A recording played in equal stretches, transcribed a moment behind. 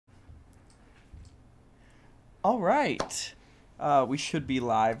All right. We should be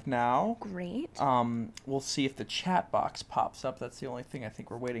live now. Great. We'll see if the chat box pops up. That's the only thing I think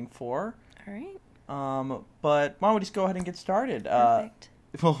we're waiting for. All right. But why don't we just go ahead and get started? Perfect.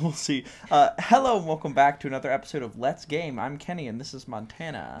 We'll see. Hello and welcome back to another episode of Let's Game. I'm Kenny and this is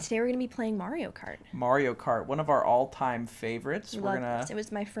Montana. Today we're going to be playing Mario Kart. Mario Kart, one of our all-time favorites. It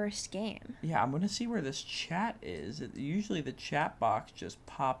was my first game. Yeah, I'm going to see where this chat is. Usually the chat box just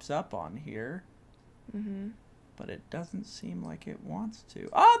pops up on here. Mm-hmm. But it doesn't seem like it wants to.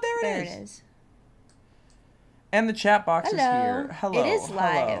 Oh, there it is. And the chat box is here. Hello. It is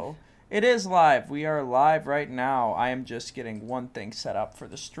live. Hello. It is live. We are live right now. I am just getting one thing set up for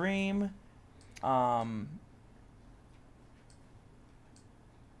the stream. Here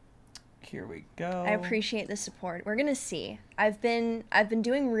we go. I appreciate the support. We're gonna see. I've been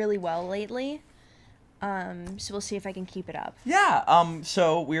doing really well lately. So we'll see if I can keep it up. Yeah.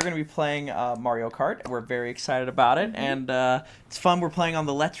 So we're going to be playing Mario Kart. We're very excited about it. Mm-hmm. And it's fun. We're playing on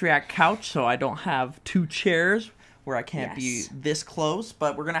the Let's React couch, so I don't have two chairs where I can't be this close.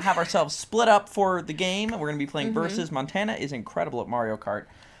 But we're going to have ourselves split up for the game. We're going to be playing versus. Montana is incredible at Mario Kart.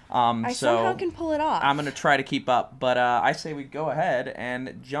 I somehow can pull it off. I'm going to try to keep up. But I say we go ahead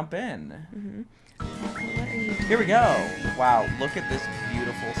and jump in. What are you doing? Here we go. Wow, look at this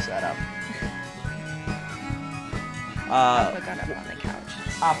beautiful setup. I got up on the couch.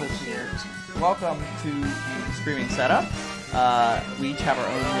 Opposite here. Welcome to the streaming setup. We each have our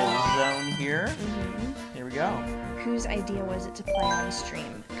own little zone here. Here we go. Whose idea was it to play on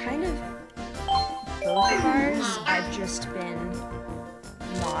stream? Kind of both of ours. I've just been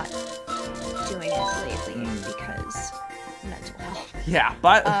not doing it lately because mental health. Yeah,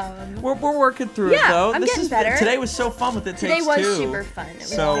 but we're working through it though. I'm getting better. Today was so fun with It Takes Two. Today was super fun. It was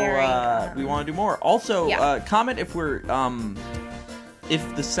so very, we want to do more. Also, comment if we're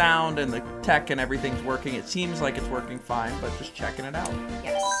if the sound and the tech and everything's working. It seems like it's working fine, but just checking it out.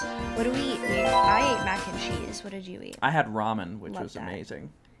 Yes. What do we eat? I ate mac and cheese. What did you eat? I had ramen, which was that.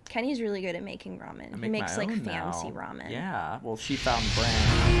 Amazing. Kenny's really good at making ramen. He makes like fancy ramen. Yeah. Well, she found brand.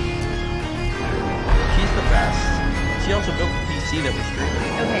 She's the best. She also built the PC that was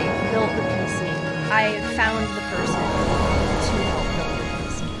streaming. Okay, built the PC. I found the person to help build the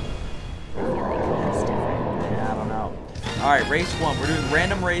PC. I feel like that's different. Yeah, I don't know. Alright, race one. We're doing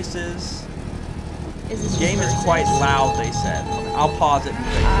random races. Is this game is quite loud, they said. I'll pause it and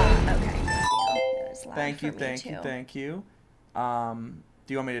fix it. Okay. Yeah, it is loud Thank you, for me thank too. you, thank you.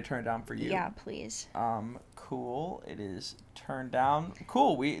 Do you want me to turn it down for you? Yeah, please. Cool. It is turned down.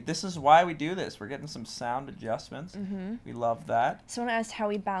 Cool. This is why we do this. We're getting some sound adjustments. We love that. Someone asked how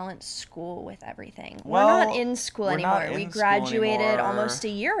we balance school with everything. Well, we're not in school we're anymore. not in We school graduated anymore. almost a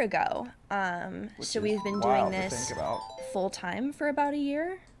year ago. So we've been doing Wild to this think about. full time for about a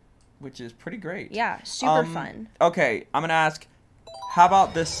year. Which is pretty great. Yeah, super fun. Okay, I'm gonna ask, how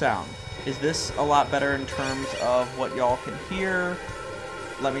about this sound? Is this a lot better in terms of what y'all can hear?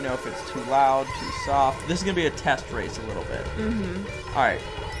 Let me know if it's too loud, too soft. This is gonna be a test race a little bit. All right.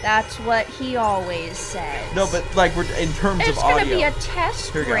 That's what he always says. No, but like we're in terms of audio. It's gonna be a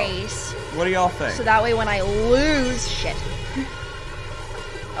test race. What do y'all think? So that way when I lose, shit.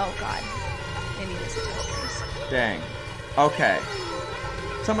 Oh god. Maybe this is a test race. Dang. Okay.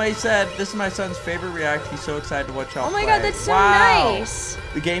 Somebody said, this is my son's favorite React. He's so excited to watch y'all Oh my play. god, that's so Wow. nice.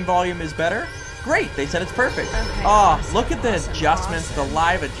 The game volume is better? Great. They said it's perfect. Okay, Oh, awesome, look at the awesome, adjustments, awesome. the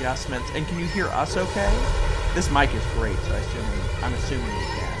live adjustments. And can you hear us okay? This mic is great, so I'm assuming you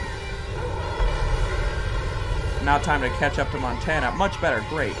can. Now time to catch up to Montana. Much better.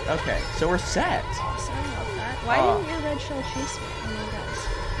 Great. Okay, so we're set. Awesome, I love that. Why didn't your red shell chase me? Oh my gosh.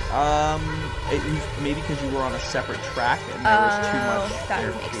 Maybe because you were on a separate track and there was too much that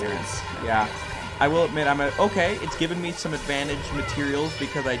would make interference. sense. Yeah. Okay. I will admit, okay, it's given me some advantage materials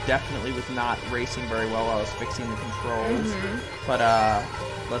because I definitely was not racing very well while I was fixing the controls. But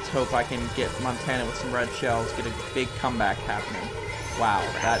let's hope I can get Montana with some red shells, get a big comeback happening. Wow,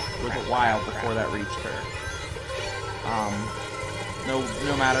 that was a while before that reached her. No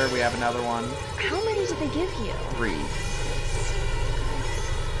matter, we have another one. How many did they give you? 3.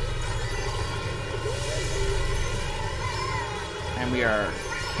 And we are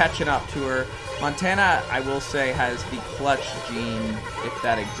catching up to her. Montana, I will say, has the clutch gene, if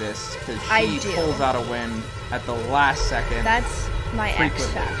that exists, because she pulls out a win at the last second. That's my X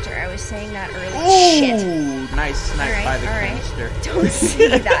factor. I was saying that earlier. Ooh, shit. Nice snipe by the Kingster. Don't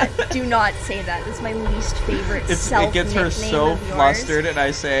say that. Do not say that. This is my least favorite It gets her so flustered, and I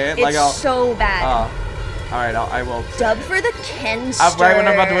say it. It's so bad. Alright, I will. Dub for the Kenster. Right when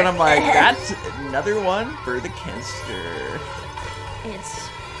I'm about to win, I'm like, that's another one for the Kenster. It's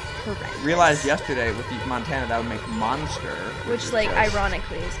horrendous. Realized yesterday with Montana that would make Monster. Which like,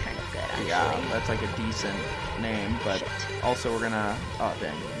 ironically, is kind of good, actually. Yeah, that's like a decent name, but Shit. also we're gonna... Oh,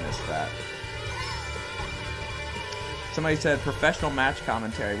 dang, you missed that. Somebody said professional match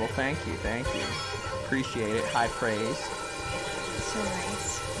commentary. Well, thank you. Appreciate it. High praise. So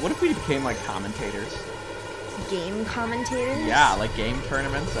nice. What if we became like commentators? Game commentators? Yeah, like game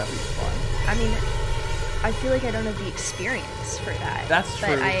tournaments. That'd be fun. I mean, I feel like I don't have the experience for that. That's true.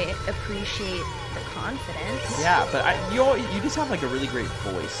 But I appreciate the confidence. Yeah, but you just have like a really great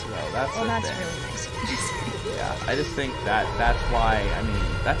voice, though. That's Well, the that's thing. really nice of you to say. Yeah, I just think that's why. I mean,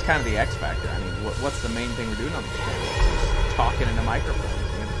 that's kind of the X factor. I mean, what's the main thing we're doing on this channel? It's just talking into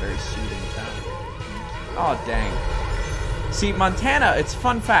microphones. We have a very soothing sound. Oh dang. See, Montana, it's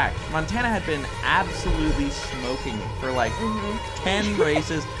fun fact, Montana had been absolutely smoking for like 10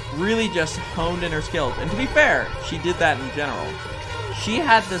 races, really just honed in her skills. And to be fair, she did that in general. She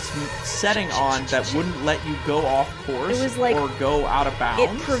had this setting on that wouldn't let you go off course It was like, or go out of bounds.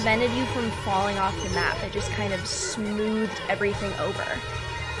 It prevented you from falling off the map. It just kind of smoothed everything over.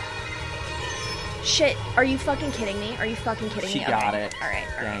 Shit, are you fucking kidding me? Are you fucking kidding me? She got Okay. it. Alright,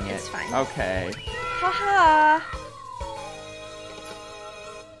 Dang it. it's fine. Okay. Haha!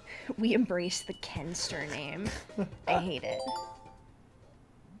 We embrace the Kenster name. I hate it.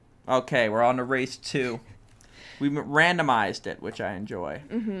 Okay, we're on to race 2. We randomized it, which I enjoy.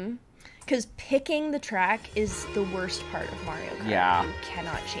 Because picking the track is the worst part of Mario Kart. Yeah. You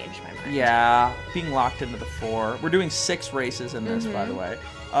cannot change my mind. Yeah, being locked into the 4. We're doing 6 races in this, by the way.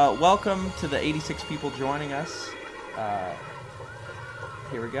 Welcome to the 86 people joining us.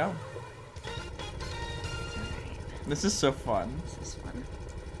 Here we go. Alright, This is so fun. this is fun.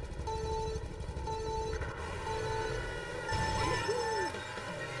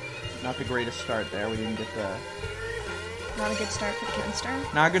 Not the greatest start there. We didn't get the... Not a good start for the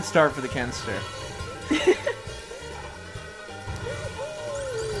Kenster. Not a good start for the Kenster.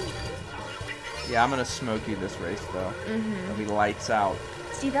 Yeah, I'm gonna smoke you this race, though. It'll be lights out.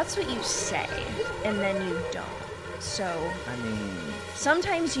 See, that's what you say, and then you don't. So, I mean...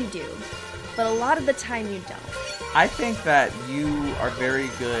 sometimes you do, but a lot of the time you don't. I think that you are very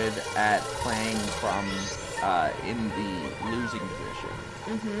good at playing from in the losing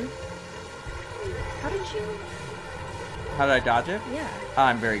position. How did you... How did I dodge it? Yeah.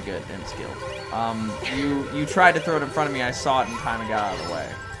 I'm very good and skilled. You tried to throw it in front of me. I saw it in time and got out of the way.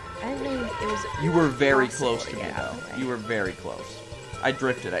 I didn't know it was... You were very possible close to me, get out of the though. way. You were very close. I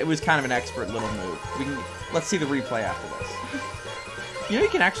drifted. It was kind of an expert little move. Let's see the replay after this. You know you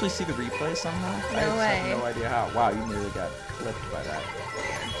can actually see the replay somehow? I No just way. have no idea how. Wow, you nearly got clipped by that.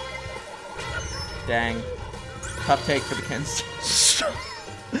 Dang. Tough take for the Kens.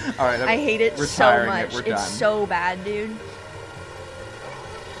 Alright, I hate it so retiring much. We're It's done. so bad, dude.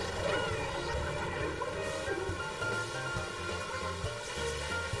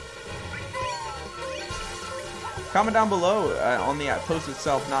 Comment down below on the post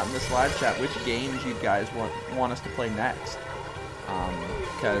itself, not in this live chat, which games you guys want us to play next.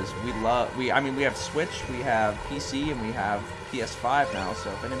 Because we have Switch, we have PC, and we have PS5 now.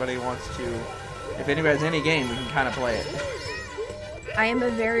 So if anybody has any game, we can kind of play it. I am a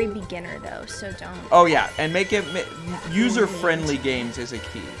very beginner, though, so don't... Oh yeah, and make it user-friendly games is a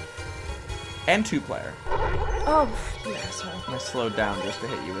key, and 2-player. Oh, you asshole. I slowed down just to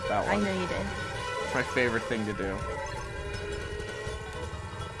hit you with that I one. know you did. It's my favorite thing to do.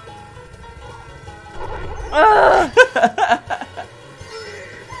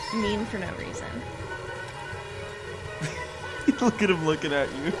 Mean for no reason. Look at him looking at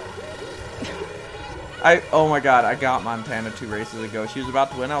you. Oh my god, I got Montana 2 races ago. She was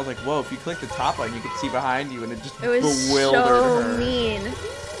about to win. I was like, whoa, if you click the top button, you could see behind you, and it just It was bewildered so her. mean.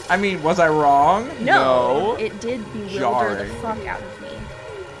 I mean, was I wrong? No, it did bewilder Jarring. the fuck out of me.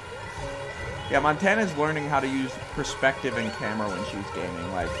 Yeah, Montana's learning how to use perspective and camera when she's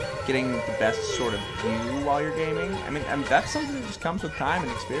gaming, like getting the best sort of view while you're gaming. I mean, that's something that just comes with time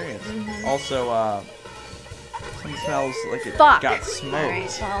and experience. Also, something smells like it Fuck. got smoked.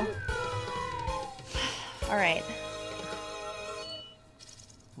 Alright, well. Alright.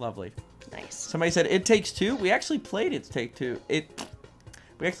 Lovely. Nice. Somebody said It Takes Two. We actually played It Takes Two.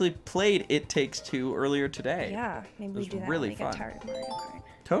 We actually played It Takes Two earlier today. Yeah, maybe we was do that really when we get fun. tired of Mario Kart.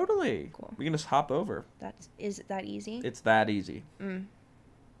 Totally. Cool. We can just hop over. Is it that easy? It's that easy.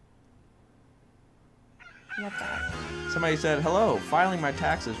 Love that. Somebody said, hello, filing my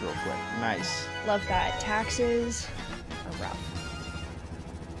taxes real quick. Nice. Love that. Taxes are rough.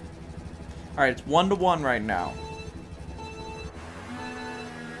 All right, it's 1-1 right now.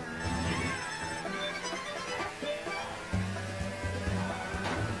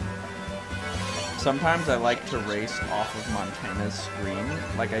 Sometimes I like to race off of Montana's screen.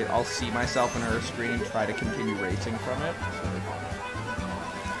 Like, I'll see myself in her screen and try to continue racing from it.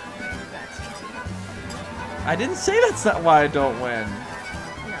 I didn't say that's not why I don't win. No,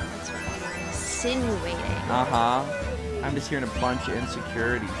 that's what you're insinuating. Uh-huh. I'm just hearing a bunch of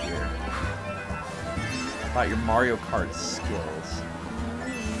insecurity here. About your Mario Kart skills.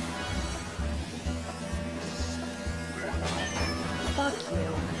 Fuck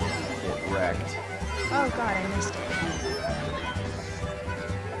you. Get wrecked. Oh god, I missed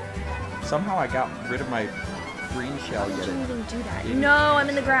it. Somehow I got rid of my green shell. How did you even do that? Yeah. No, I'm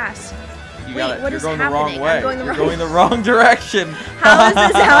in the grass. You Wait, got it. what You're is going happening? the wrong way. I'm going the You're wrong going the wrong direction. How is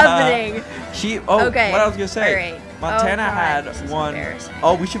this happening? Okay. What I was gonna say. All right. Montana God, had this is one. embarrassing.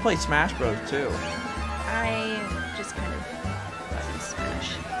 Oh, we should play Smash Bros too. I just kind of button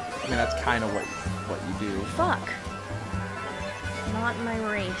smash. I mean, that's kind of what you do. Fuck. Not my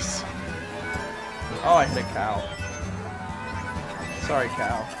race. Oh, I hit a cow. Sorry,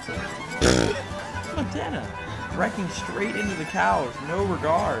 cow. Montana, wrecking straight into the cows, no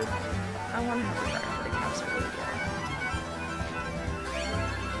regard. I want to have regard for the cows really good.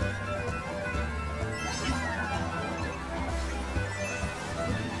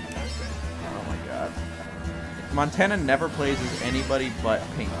 Oh my god. Montana never plays as anybody but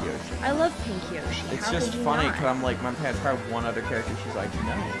Pink Yoshi. I love Pink Yoshi. It's How just could you funny not? because I'm like, Montana, try one other character. She's like,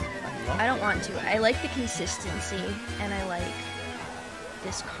 no. I don't want to. I like the consistency, and I like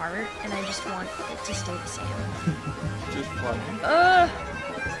this cart, and I just want it to stay the same. Just funny.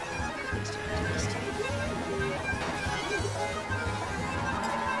 Please don't do this to me.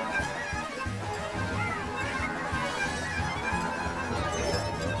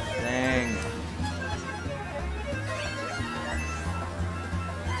 Dang.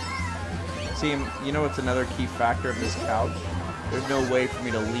 See, you know what's another key factor of this couch? There's no way for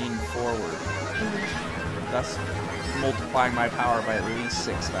me to lean forward. Thus multiplying my power by at least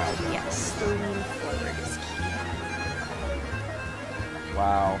 6,000. Yes, the lean forward is key.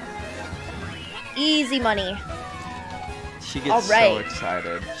 Wow. Easy money. She gets so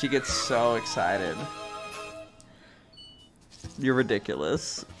excited. She gets so excited. You're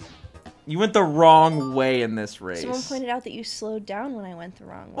ridiculous. You went the wrong way in this race. Someone pointed out that you slowed down when I went the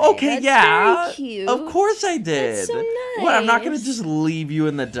wrong way. Okay, That's yeah. very cute. Of course I did. That's so nice. What, I'm not going to just leave you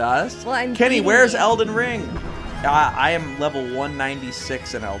in the dust? Well, I'm Kenny, beating where's you. Elden Ring? I am level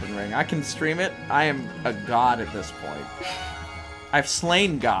 196 in Elden Ring. I can stream it. I am a god at this point. I've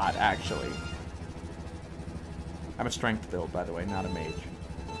slain God, actually. I'm a strength build, by the way, not a mage.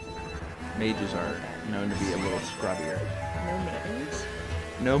 Mages are known to be a little scrubbier. No maidens?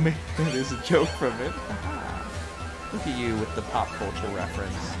 No mage. That is a joke from it. Look at you with the pop culture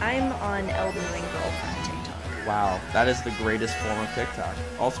reference. I'm on Elden Ring Girl from TikTok. Wow, that is the greatest form of TikTok.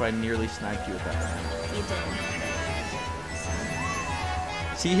 Also, I nearly sniped you with that line. You did.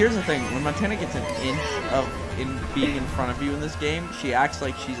 See, here's the thing. When Montana gets an inch of being in front of you in this game, she acts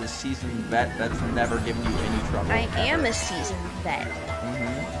like she's a seasoned vet that's never given you any trouble. I ever. am a seasoned vet.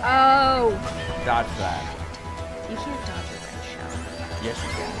 Mm-hmm. Oh! Dodge that. You can't dodge a red shell. Yes, you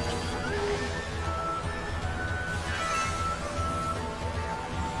can.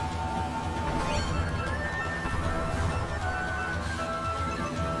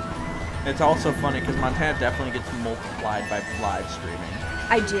 It's also funny because Montana definitely gets multiplied by live streaming.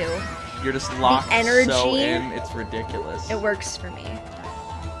 I do. You're just locked The energy, so in, it's ridiculous. It works for me.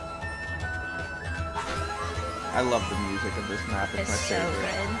 I love the music of this map. It's my It's so favorite.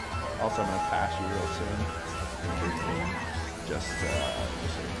 good. Also, I'm gonna pass you real soon. Just so you know.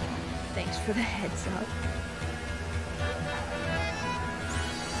 Thanks for the heads up.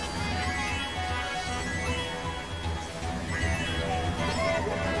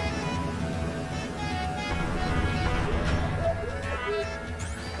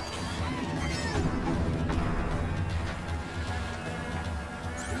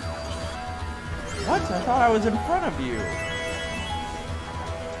 What? I thought I was in front of you.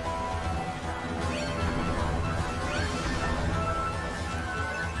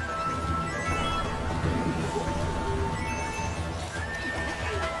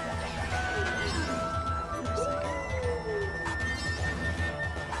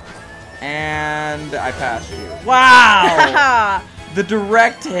 And I passed you. Wow! The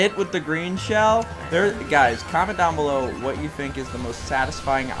direct hit with the green shell. There, guys, comment down below what you think is the most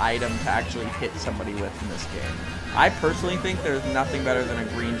satisfying item to actually hit somebody with in this game. I personally think there's nothing better than a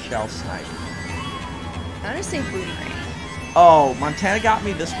green shell snipe. I want to say boomerang. Oh, Montana got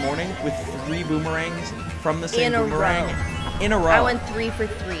me this morning with 3 boomerangs from the same boomerang in a row. I went 3 for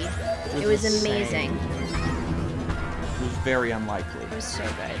 3. It was insane. amazing. It was very unlikely. It was so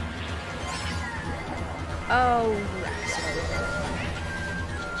good. Oh,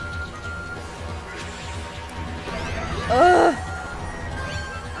 ugh.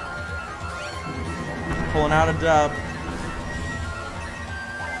 Pulling out a dub.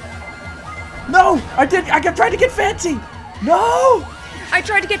 No! I tried to get fancy! No! I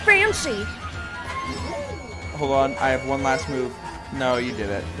tried to get fancy. Hold on, I have one last move. No, you did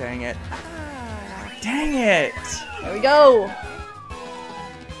it. Dang it. Dang it! There we go.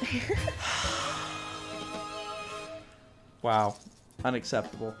 Wow.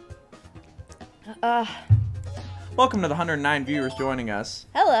 Unacceptable. Welcome to the 109 viewers joining us.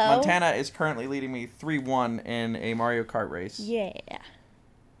 Hello. Montana is currently leading me 3-1 in a Mario Kart race. Yeah.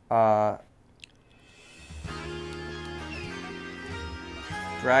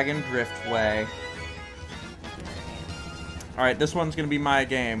 Dragon Driftway. Alright, this one's gonna be my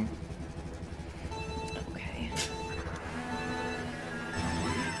game. Okay.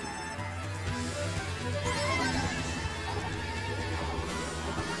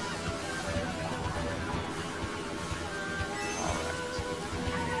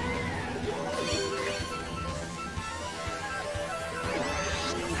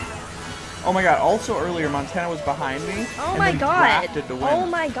 Oh my god, also earlier Montana was behind me. Oh and my then god. drafted to win. Oh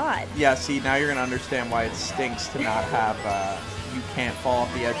my god. Yeah, see, now you're gonna understand why it stinks to not have, you can't fall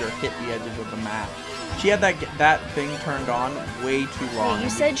off the edge or hit the edges of the map. She had that thing turned on way too long. Wait, you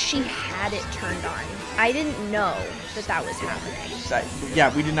said she had it turned on. I didn't know that was happening.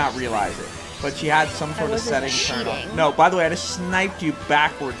 Yeah, we did not realize it. But she had some sort of setting turned on. cheating. No, by the way, I just sniped you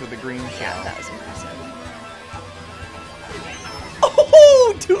backwards with a green shell. Yeah, that was impressive.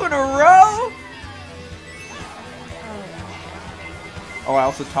 Oh, 2 in a row! Oh, I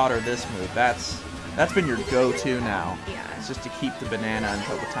also taught her this move. That's been your go-to now. Yeah. It's just to keep the banana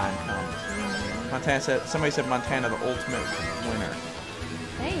until the time comes. Somebody said Montana the ultimate winner.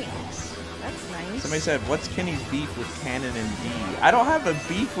 Thanks. That's nice. Somebody said, what's Kenny's beef with Canon and D? I don't have a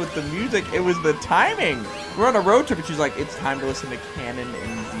beef with the music. It was the timing. We're on a road trip and she's like, it's time to listen to Canon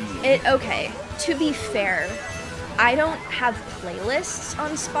and D. Okay, to be fair, I don't have playlists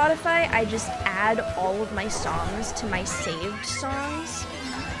on Spotify. I just add all of my songs to my saved songs,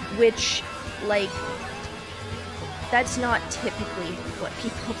 which, like, that's not typically what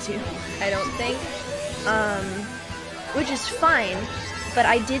people do, I don't think. Which is fine, but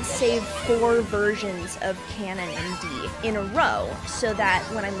I did save 4 versions of Canon and D in a row, so that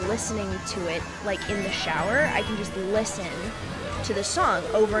when I'm listening to it, like in the shower, I can just listen to the song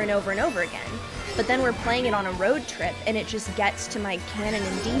over and over and over again. But then we're playing it on a road trip, and it just gets to my Canon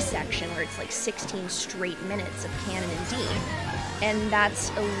and D section where it's like 16 straight minutes of Canon and D, and that's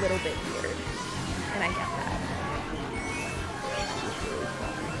a little bit weird, and I get that.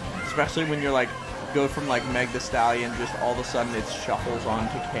 Especially when you're like, go from like Meg Thee Stallion, just all of a sudden it shuffles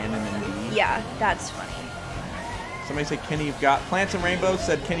onto Canon and D. Yeah, that's funny. Somebody said, Kenny, you've got... Plants and Rainbows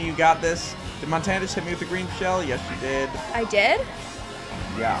said, Kenny, you got this. Did Montana just hit me with a green shell? Yes, she did. I did?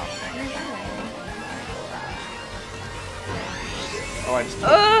 Yeah. Oh, I just...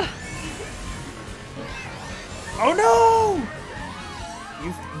 Ugh! Oh no!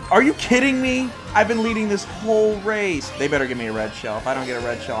 Are you kidding me? I've been leading this whole race. They better give me a red shell. If I don't get a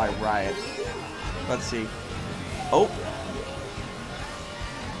red shell, I riot. Let's see. Oh.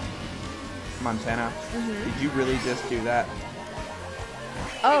 Montana, did you really just do that?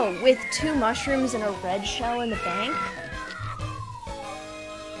 Oh, with 2 mushrooms and a red shell in the bank?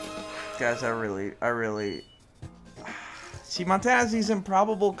 Guys, I really... See, Montana's these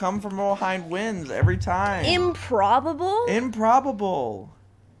improbable come from behind wins every time. Improbable? Improbable.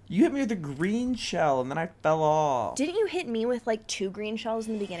 You hit me with a green shell, and then I fell off. Didn't you hit me with like 2 green shells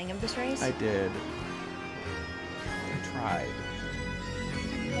in the beginning of this race? I did. I tried.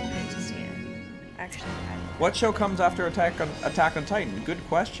 Nice to see it. Actually, What show comes after Attack on Titan? Good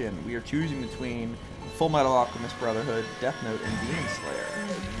question. We are choosing between Full Metal Alchemist Brotherhood, Death Note, and Demon Slayer.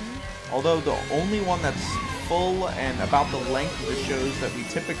 Although the only one that's full and about the length of the shows that we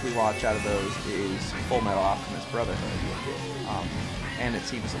typically watch out of those is Full Metal Alchemist Brotherhood. And it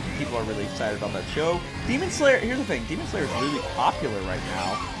seems like people are really excited about that show. Demon Slayer, here's the thing, Demon Slayer is really popular right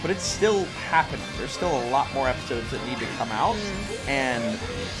now, but it's still happening. There's still a lot more episodes that need to come out, and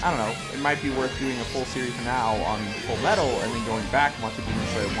I don't know, it might be worth doing a full series now on Full Metal and then going back and watching Demon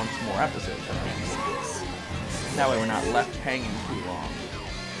Slayer once more episodes. That way we're not left hanging too long.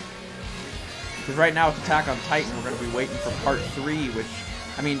 Because right now with Attack on Titan, we're going to be waiting for part 3, which,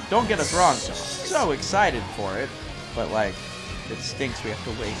 I mean, don't get us wrong, so excited for it, but like, it stinks we have to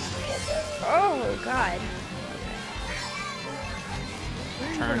wait. oh god.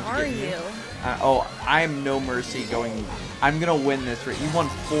 turn even to are get you? Oh, I am no mercy going. I'm gonna win this. You won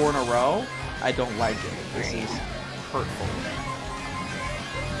 4 in a row. I don't like it. This is hurtful.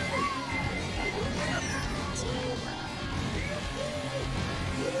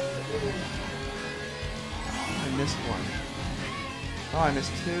 Oh, I missed one. Oh, I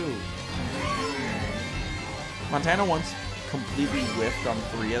missed 2. Montana once completely whiffed on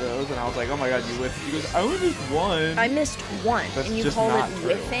 3 of those, and I was like, oh my god, you whiffed. He goes, I only missed 1. I missed 1, That's and you just called not it true.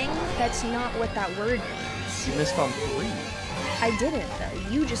 whiffing? That's not what that word means. You missed on 3. I didn't, though.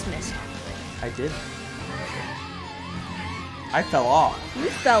 You just missed on 3. I did. I fell off. You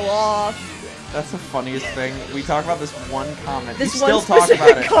fell off. That's the funniest thing. We talk about this one comment. This we one still talk about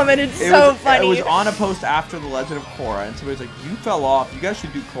specific it. comment is so funny. It was on a post after The Legend of Korra, and somebody was like, you fell off. You guys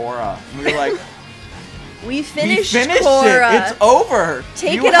should do Korra. And we were like, we finished it. Korra. It's over.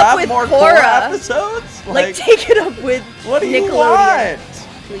 Take you it up have with more Korra. episodes? Like, take it up with what do you Nickelodeon. want?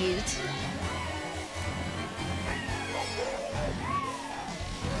 Please.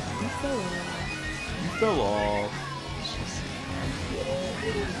 You fell off.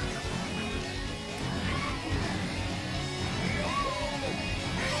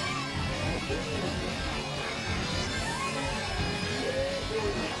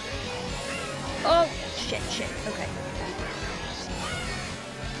 Oh, shit. Okay.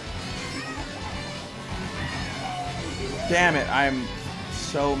 Damn it, I'm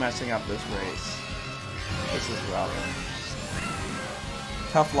so messing up this race. This is rough.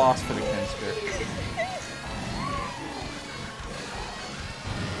 Tough loss for the Kinster.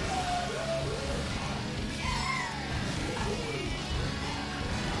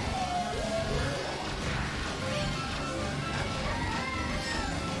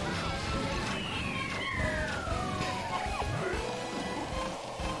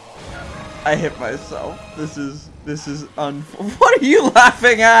 I hit myself. This is What are you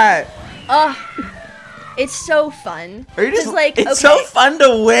laughing at? It's so fun. Are you just like, it's okay, so fun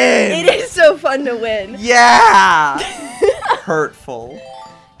to win. It is so fun to win. Yeah. Hurtful.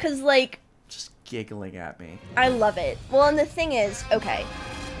 Cause like, just giggling at me. I love it. Well, and the thing is, okay,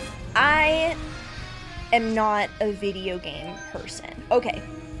 I am not a video game person. Okay.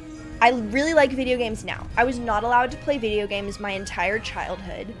 I really like video games now. I was not allowed to play video games my entire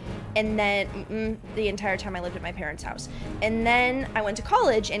childhood, and then the entire time I lived at my parents' house. And then I went to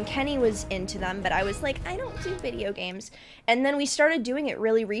college, and Kenny was into them, but I was like, I don't do video games. And then we started doing it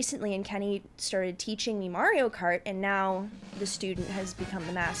really recently, and Kenny started teaching me Mario Kart, and now the student has become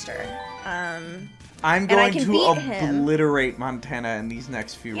the master. I'm going to him. obliterate Montana in these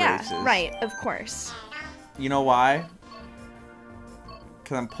next few races. Yeah, right, of course. You know why?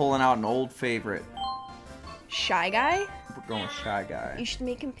 Because I'm pulling out an old favorite. Shy Guy? We're going with Shy Guy. You should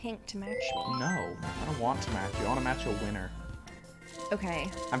make him pink to match me. No, I don't want to match you. I want to match a winner. Okay.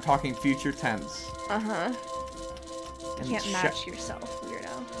 I'm talking future tense. Uh-huh. And You can't match yourself,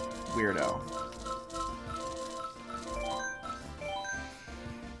 weirdo. Weirdo.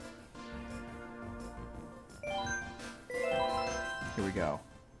 Here we go.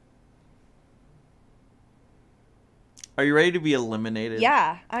 Are you ready to be eliminated?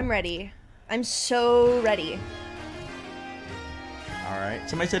 Yeah, I'm ready. I'm so ready. Alright.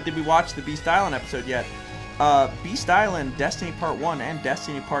 Somebody said, did we watch the Beast Island episode yet? Beast Island, Destiny Part 1, and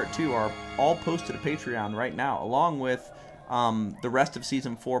Destiny Part 2 are all posted to Patreon right now, along with the rest of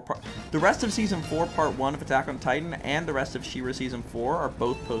Season 4. The rest of Season 4, Part 1 of Attack on Titan, and the rest of She-Ra Season 4 are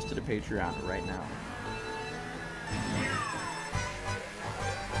both posted to Patreon right now.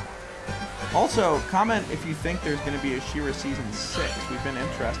 Also, comment if you think there's going to be a She-Ra Season 6. We've been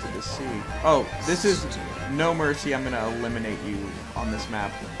interested to see. Oh, this is no mercy. I'm going to eliminate you on this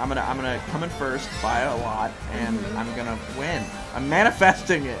map. I'm gonna come in first by a lot, and I'm going to win. I'm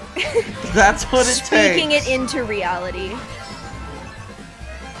manifesting it. That's what it takes. Speaking it into reality.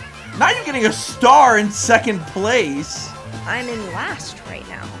 Not you getting a star in second place. I'm in last right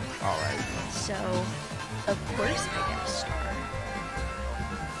now. All right. So, of course I get a star.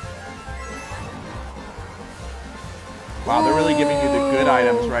 Wow, they're really giving you the good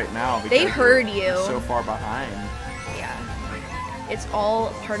items right now. Because they heard you. you're so far behind. Yeah. It's all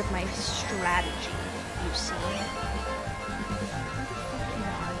part of my strategy, you see.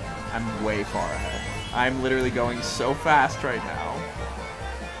 I'm way far ahead. I'm literally going so fast right now.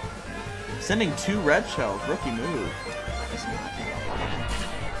 Sending 2 red shells. Rookie move.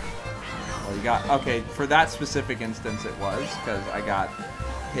 Oh, you got... Okay, for that specific instance it was, because I got...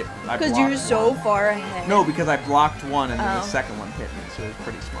 hit. Because you're so far ahead. No, because I blocked one and then the second one hit me, so it was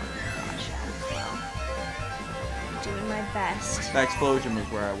pretty smart. I'm doing my best. That explosion was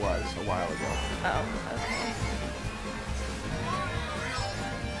where I was a while ago. Oh, okay.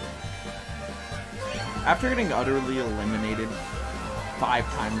 After getting utterly eliminated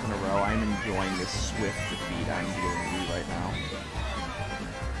 5 times in a row, I'm enjoying this swift defeat I'm dealing with right now.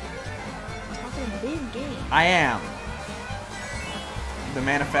 Talking big game. I am. The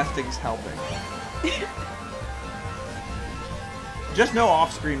manifesting's helping. Just know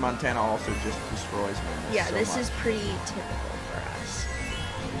off-screen Montana also just destroys me. Yeah, so this much. is pretty typical for us.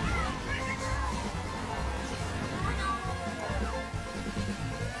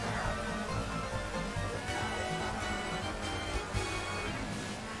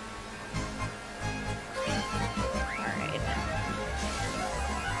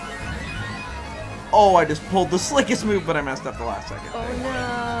 Oh, I just pulled the slickest move, but I messed up the last second. Oh no.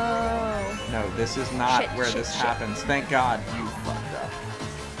 No, this is not where this happens. Thank God you fucked up.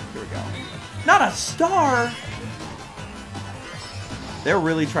 Here we go. Not a star! They're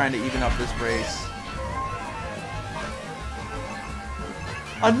really trying to even up this race.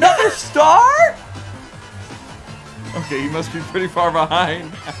 Another star?! Okay, you must be pretty far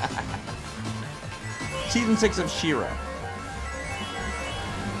behind. Season 6 of She-Ra.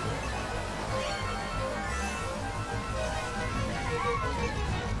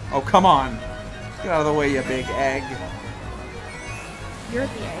 Oh, come on. Get out of the way, you big egg. You're at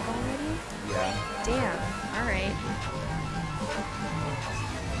the egg already? Yeah. Damn. Alright.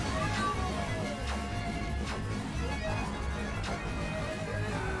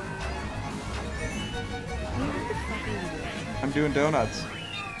 What the fuck are you doing? I'm doing donuts.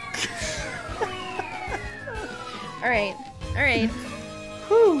 Alright. Alright.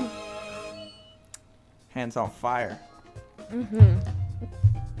 Whew. Hands on fire. Mm-hmm.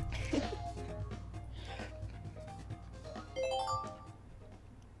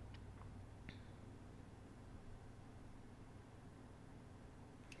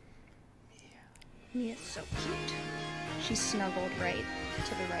 Mia's so cute. She's snuggled right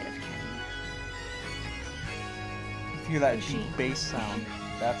to the right of Kenny. If you hear that deep bass sound,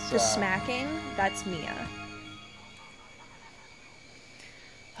 that's the smacking, that's Mia.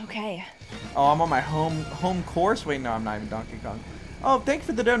 Okay. Oh, I'm on my home course. Wait, no, I'm not even Donkey Kong. Oh, thank you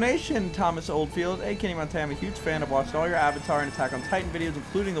for the donation, Thomas Oldfield. Hey, Kenny Montana, I'm a huge fan. I've watched all your Avatar and Attack on Titan videos,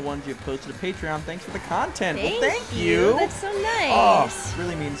 including the ones you've posted to Patreon. Thanks for the content. Thank you. That's so nice. Oh, it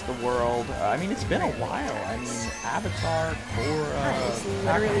really means the world. I mean, it's been a while. I mean, Avatar, Korra. It's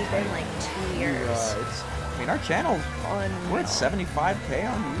literally been like 2 years. I mean, our channel's we're at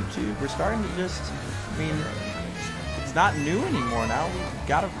 75K on YouTube. We're starting to just, I mean, it's not new anymore now. We've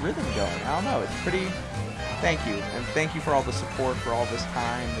got a rhythm going. I don't know. It's pretty. Thank you, and thank you for all the support for all this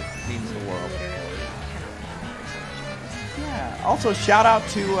time. It means the world. Yeah. Also, shout out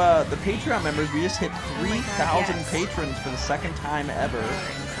to the Patreon members. We just hit 3,000 patrons for the second time ever.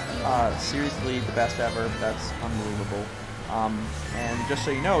 Seriously, the best ever. That's unbelievable. And just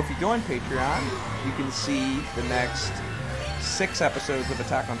so you know, if you join Patreon, you can see the next 6 episodes of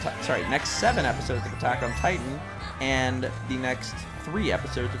Attack on Titan. Sorry, next 7 episodes of Attack on Titan, and the next 3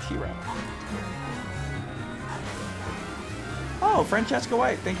 episodes of She-Ra. Oh, Francesca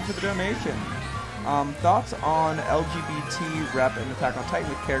White, thank you for the donation. Thoughts on LGBT rep in Attack on Titan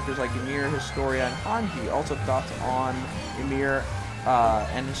with characters like Ymir, Historia, and Hanji. Also thoughts on Ymir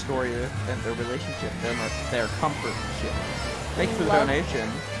and Historia and their relationship, their comfort ship. Thank you for the donation.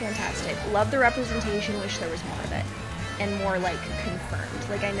 Fantastic. Love the representation. Wish there was more of it. And more, like, confirmed.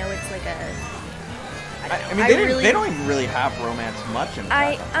 Like, I know it's like a... I mean, they don't even really have romance much in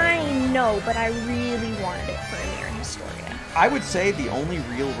Attack on Titan. I know, but I really wanted it for Ymir and Historia. I would say the only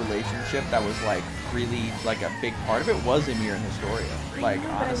real relationship that was, like, really, like, a big part of it was Ymir and Historia. Like,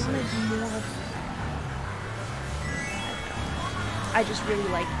 honestly. I just really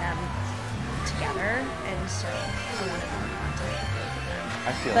like them together, and so I wanted more content with both of them.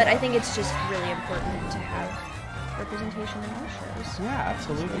 I feel But that. I think it's just really important to have representation in all shows. Yeah,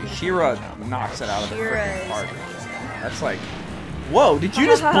 absolutely. She-Ra knocks it out of the freaking park. Amazing. That's like, whoa, did you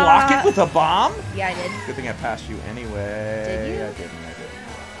just block it with a bomb? Yeah, I did. Good thing I passed you anyway. Did you? I didn't.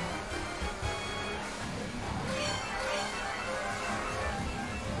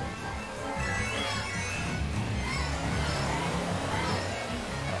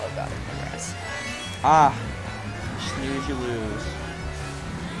 Oh god, I progress. Ah, snooze, you lose.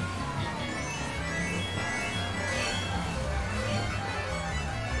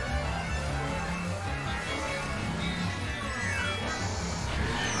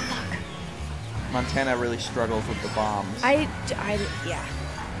 Montana really struggles with the bombs. Yeah.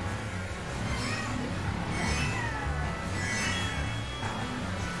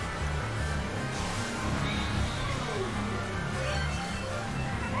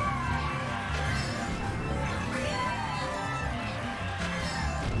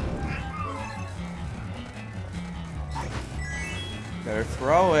 Tyler,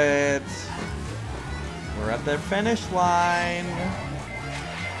 throw it. We're at the finish line.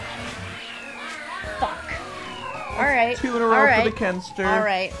 Fuck. Alright. 2 in a row for the Kenster.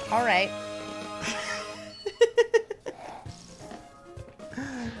 Alright, alright.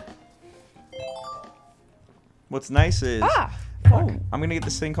 What's nice is... Fuck. I'm gonna get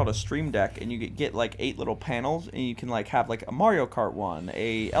this thing called a Stream Deck, and you get like 8 little panels, and you can like have like a Mario Kart one,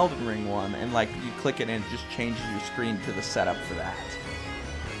 a Elden Ring one, and like you click it and it just changes your screen to the setup for that.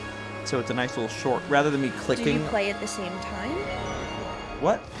 So it's a nice little short, rather than me clicking. Do you play at the same time?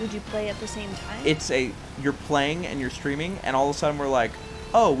 What? Would you play at the same time? It's you're playing and you're streaming, and all of a sudden we're like,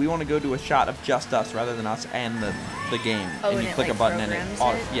 oh, we want to go do a shot of just us rather than us and the game. Oh, and you it, click like, a button and it,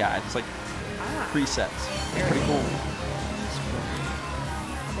 programs it? yeah, it's like presets. It's pretty cool.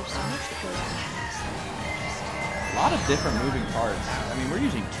 There's so much that goes on this. A lot of different moving parts. I mean, we're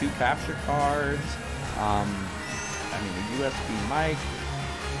using 2 capture cards. I mean, a USB mic,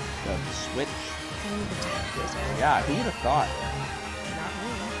 the Switch. And the tech wizard. Yeah, who would have thought? Not me.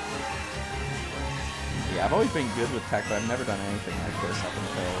 Yeah, I've always been good with tech, but I've never done anything like this up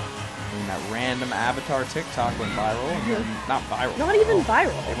until that random avatar TikTok went viral. And then, not viral. Not even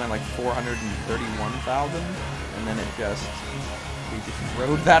viral. It went like 431,000, and then we just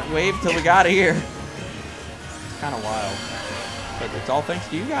rode that wave till we got here. It's kind of wild. But it's all thanks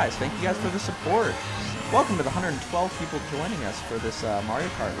to you guys. Thank you guys for the support. Welcome to the 112 people joining us for this Mario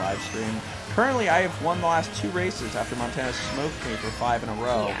Kart live stream. Currently, I have won the last 2 races after Montana smoked me for 5 in a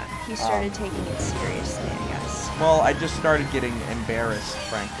row. Yeah, he started taking it seriously, I guess. Well, I just started getting embarrassed,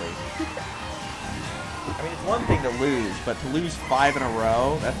 frankly. I mean, it's one thing to lose, but to lose 5 in a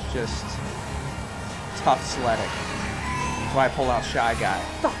row, that's just tough sledding. That's why I pull out Shy Guy.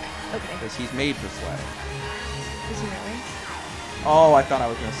 Fuck. Okay. Because he's made for sledding. Is he really? Oh, I thought I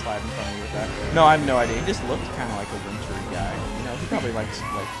was going to slide in front of you with that. No, I have no idea. He just looked kind of like a wintry guy. You know, he probably likes,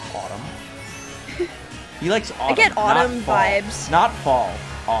 like, autumn. He likes autumn. I get autumn not vibes. Not fall.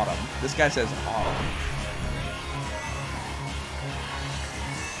 Autumn. This guy says autumn.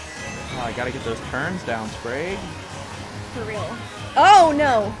 Oh, I gotta get those turns down, Sprague. For real. Oh,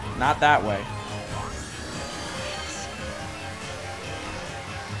 no. Not that way.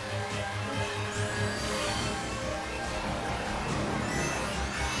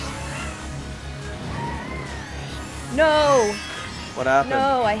 No. What happened?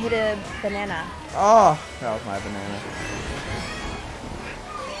 No, I hit a banana. Oh, that was my banana.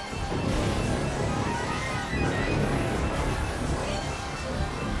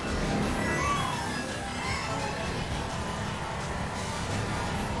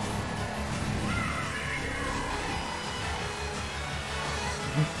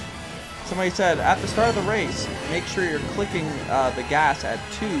 Somebody said, at the start of the race, make sure you're clicking the gas at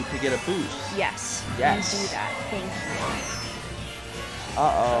 2 to get a boost. Yes. Yes. You do that. Thank you.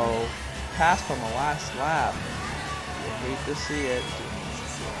 Uh-oh. Passed on the last lap. You hate to see it.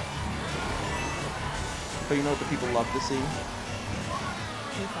 But you know what the people love to see? You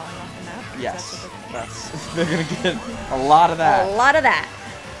falling off the map? Yes. That's They're going to get a lot of that. A lot of that.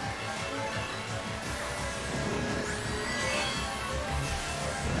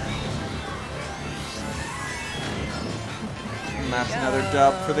 And that's another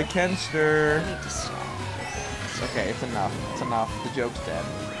dub for the Kenster. I need to stop. Okay, it's enough. It's enough. The joke's dead.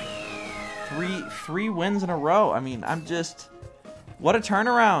 Three wins in a row. I mean, I'm just... What a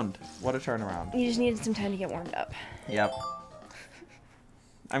turnaround. What a turnaround. You just needed some time to get warmed up. Yep.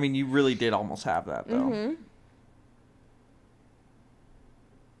 I mean, you really did almost have that, though. Mm-hmm.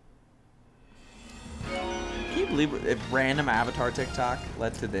 Can you believe if random avatar TikTok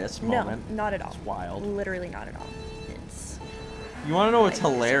led to this moment? No, not at all. It's wild. Literally not at all. It's... You want to know what's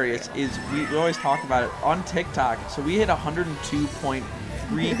hilarious is we always talk about it on TikTok. So we hit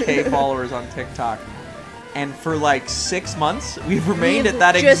 102.3K followers on TikTok. And for like 6 months, we've remained at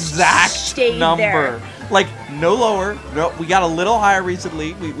that exact number. There. Like, no lower. No, we got a little higher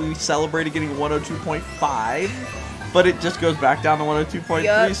recently. We celebrated getting 102.5. But it just goes back down to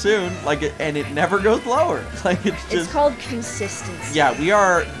 102.3 soon. Like, and it never goes lower. Like, it's just... It's called consistency. Yeah, we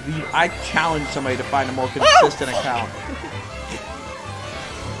are... I challenge somebody to find a more consistent account.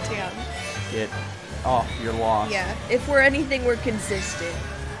 Damn. Oh, you're lost. Yeah. If we're anything, we're consistent.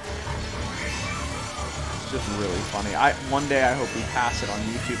 It's just really funny. One day I hope we pass it on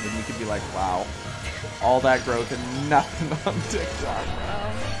YouTube and we could be like, wow, all that growth and nothing on TikTok.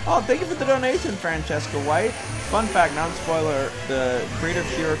 Oh, thank you for the donation, Francesca White. Fun fact, non-spoiler, the creator of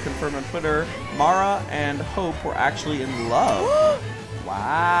Shiro confirmed on Twitter, Mara and Hope were actually in love. Wow.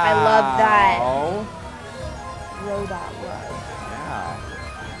 I love that. Robot love. Yeah.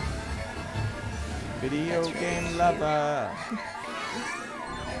 Video game lover.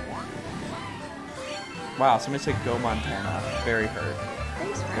 Wow, somebody said go Montana. Very hurt.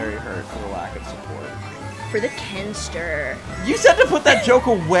 Thanks, friend. Very hurt for the lack of support. For the Kenster. You said to put that joke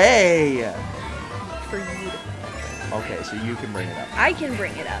away! For you to. Okay, so you can bring it up. I can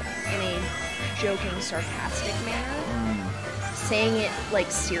bring it up in a joking, sarcastic manner. Saying it, like,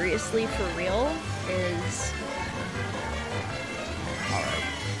 seriously for real is... Alright.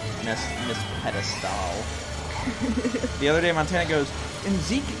 Miss Pedestal. The other day, Montana goes, and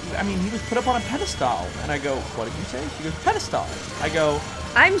Zeke, I mean, he was put up on a pedestal. And I go, what did you say? She goes, pedestal. I go,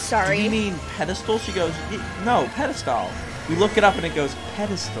 I'm sorry. do you mean pedestal? She goes, no, pedestal. We look it up and it goes,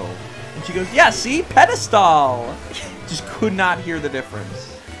 pedestal. And she goes, yeah, see? Pedestal! Just could not hear the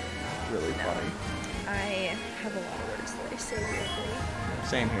difference. Really funny. I have a lot of words that I say weirdly.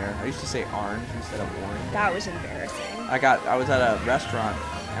 Same here. I used to say orange instead of orange. That was embarrassing. I was at a restaurant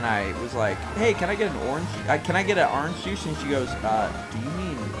and I was like, hey, can I get an orange? Can I get an orange juice? And she goes, do you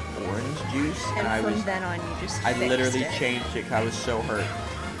mean orange juice? And I from was, then on, you just I fixed literally it. changed it because I was so hurt.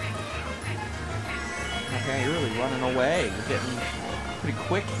 Okay, you're really running away. You're getting pretty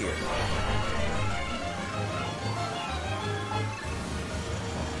quick here.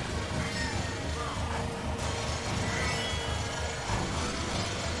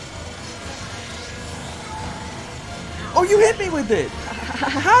 Oh, you hit me with it!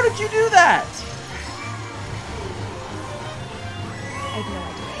 How did you do that? I have no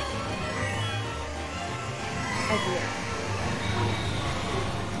idea.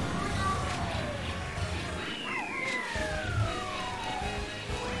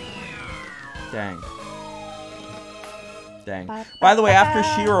 Dang. Dang. By the way, after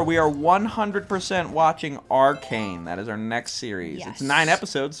She-Ra, we are 100% watching Arcane. That is our next series. Yes. It's 9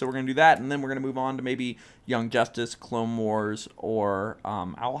 episodes, so we're going to do that, and then we're going to move on to maybe Young Justice, Clone Wars, or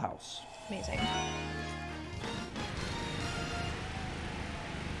Owl House. Amazing.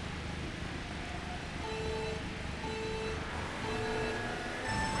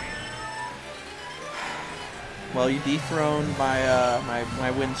 Well, you dethroned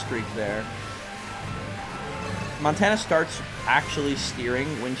my win streak there. Montana starts actually steering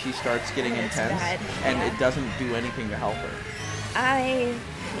when she starts getting It's intense, bad. and Yeah. it doesn't do anything to help her. I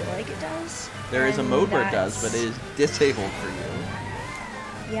feel like it does. There is a and mode where it does, that's- but it is disabled for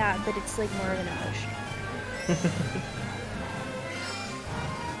you. Yeah, but it's like more of an emotion.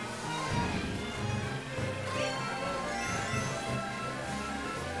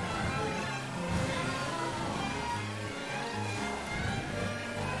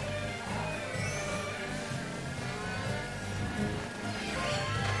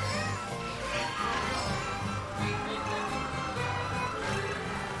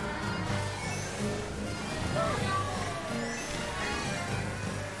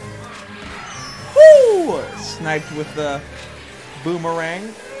 Woo! Sniped with the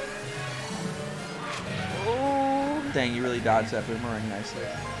boomerang. Oh. Dang, you really dodged that boomerang nicely.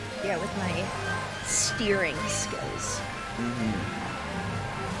 Yeah, with my steering skills. Mm-hmm.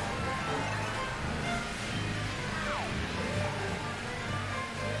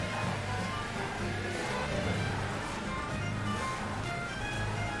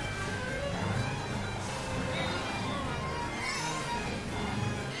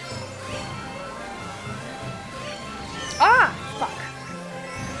 Ah!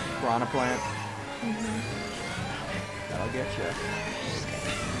 Fuck. Piranha plant. That'll get you.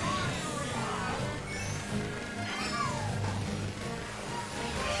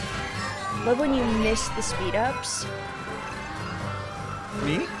 Love when you miss the speed ups.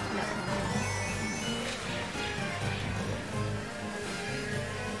 Me? No.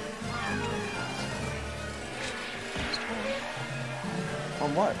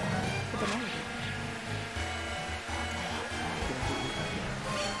 On what? For the night.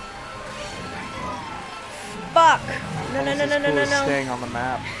 Fuck! No, no, no, no, no, no, no. Staying on the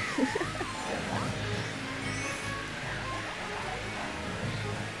map.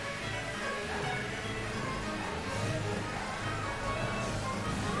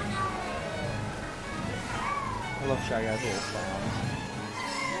 I love Shy Guy's little sounds.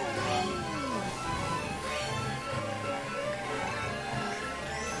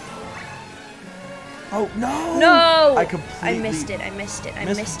 Oh no! No! I completely I missed it. I missed it. I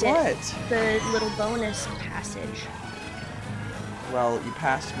Missed missed what? it. The little bonus passage. Well, you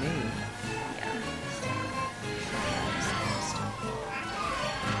passed me. Yeah.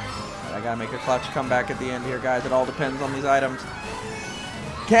 I gotta make a clutch comeback at the end here, guys. It all depends on these items.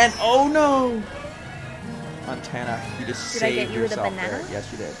 Oh no! Montana, you just Did I saved get you with a yourself banana? there.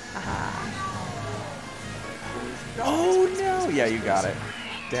 Yes, you did. Aha. Oh no! Yeah, you got it.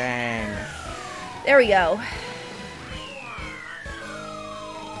 Dang. There we go.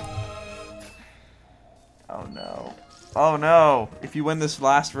 Oh no. Oh no. If you win this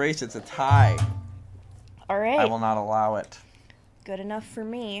last race, it's a tie. All right. I will not allow it. Good enough for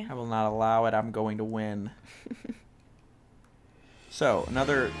me. I will not allow it. I'm going to win. So,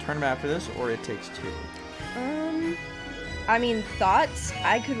 another tournament after this, or It Takes Two? I mean, thoughts?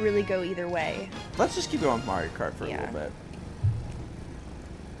 I could really go either way. Let's just keep going with Mario Kart for a little bit.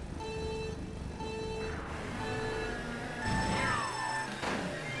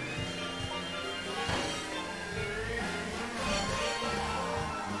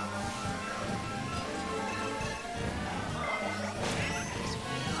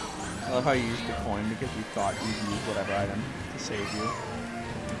 I love how you used the coin because you thought you'd use whatever item to save you.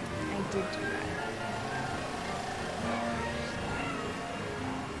 I did do that.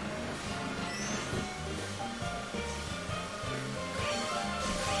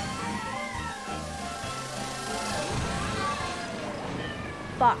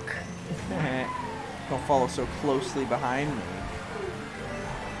 Fuck. Don't follow so closely behind me.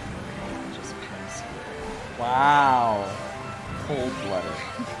 Okay, I'll just pass you. Wow. Cold-blooded.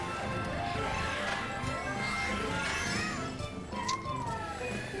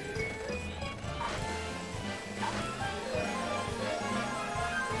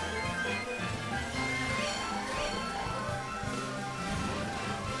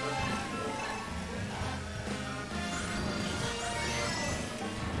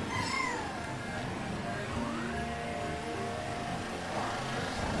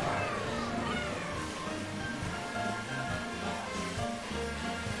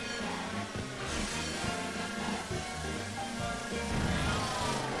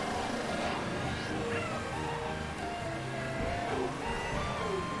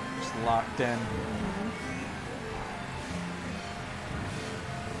 Locked in.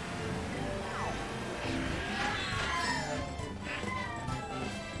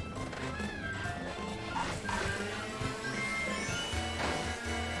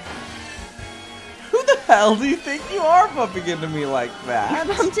 Who the hell do you think you are bumping into me like that?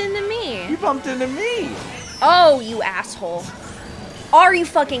 You bumped into me. You bumped into me. Oh, you asshole. Are you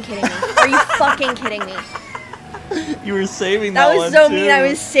fucking kidding me? Are you fucking kidding me? You were saving that one. That was so mean. I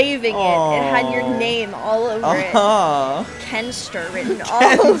was saving it. It had your name all over it. Kenster written all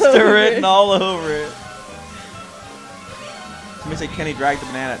over it. Kenster written all over it. Somebody say Kenny dragged the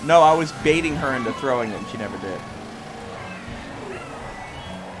banana. No, I was baiting her into throwing it and she never did.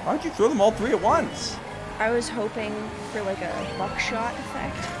 Why'd you throw them all three at once? I was hoping for like a buckshot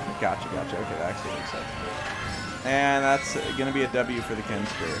effect. Gotcha. Okay, that actually makes sense. And that's gonna be a W for the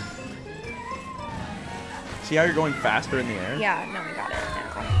Kenster. See how you're going faster in the air? Yeah, no, I got it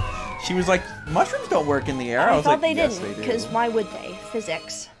now. She was like, mushrooms don't work in the air. I was thought like, they yes, didn't, they do. because why would they?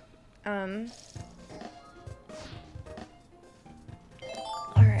 Physics. Alright.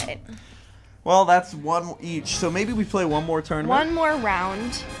 Well, that's one each. So maybe we play one more tournament. One more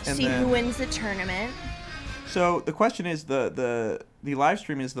round. See then... who wins the tournament. So the question is, the live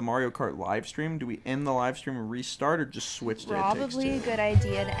stream is the Mario Kart live stream. Do we end the live stream and restart, or just switch to It Takes Two? Probably a good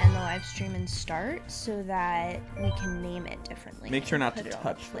idea to end the live stream and start, so that we can name it differently. Make sure not to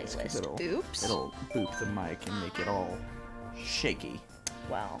touch this, this, Oops. It'll boop the mic and make it all shaky.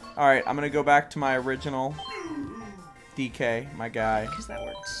 Well. All right, I'm gonna go back to my original DK, my guy. Because that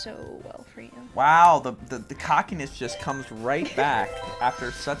works so well for you. Wow, the cockiness just comes right back after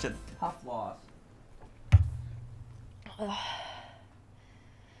such a tough loss.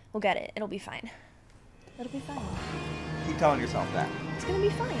 We'll get it. It'll be fine. It'll be fine. Keep telling yourself that. It's gonna be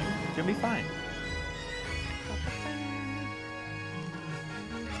fine. It's gonna be fine.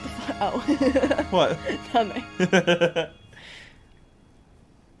 Oh. What? Nothing.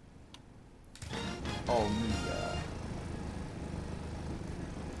 Oh, Mia.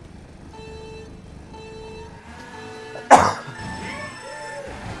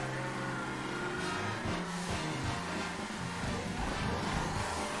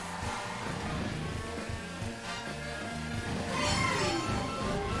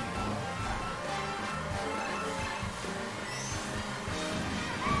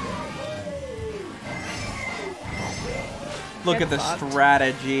 Look at the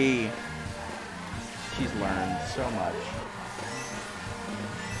strategy. She's learned so much.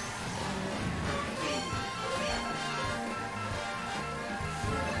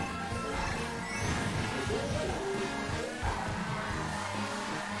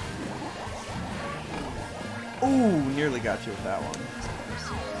 Ooh, nearly got you with that one.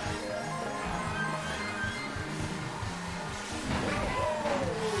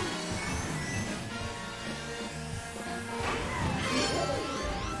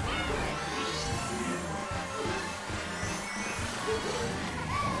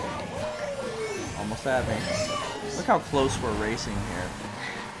 almost had me. Look how close we're racing here.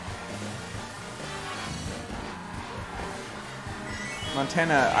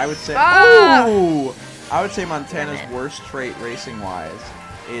 Montana, I would say... Ooh! I would say Montana's worst trait racing-wise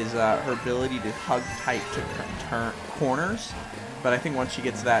is her ability to hug tight to corners. But I think once she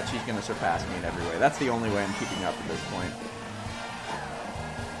gets that, she's going to surpass me in every way. That's the only way I'm keeping up at this point.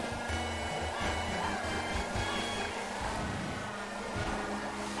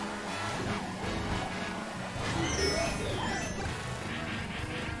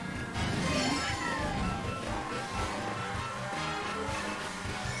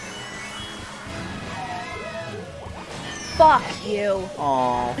 Fuck you.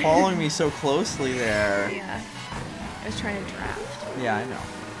 Aw, following me so closely there. Yeah. I was trying to draft. Yeah, I know.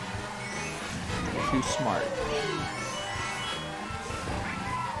 Too smart.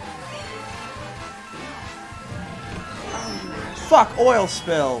 Fuck, oil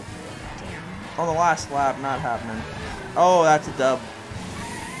spill. Damn. On the last lap, not happening. Oh, that's a dub.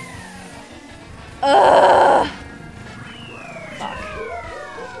 Ugh. Fuck.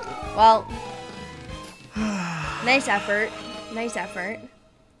 Well. Nice effort. Nice effort.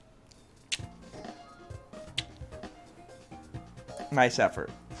 Nice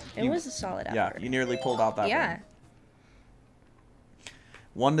effort. It was a solid effort. Yeah, you nearly pulled out that yeah.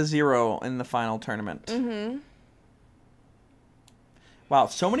 win. 1-0 in the final tournament. Mm-hmm. Wow,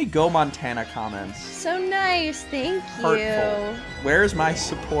 so many Go Montana comments. So nice, thank Hurtful. you. Where's my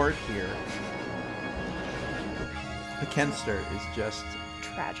support here? The Kenster is just...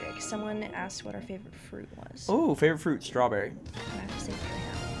 Tragic. Someone asked what our favorite fruit was. Oh, favorite fruit, strawberry. I have to say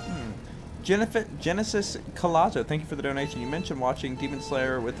graham. Genesis Colazo, thank you for the donation. You mentioned watching Demon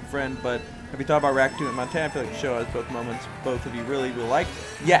Slayer with a friend, but have you thought about reacting to Montana? I feel like the show has both moments both of you really will like.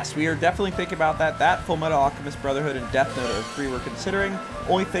 Yes, we are definitely thinking about that. That, Full Metal Alchemist Brotherhood, and Death Note are 3 we're considering.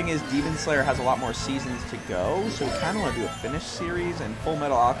 Only thing is Demon Slayer has a lot more seasons to go, so we kind of want to do a finished series, and Full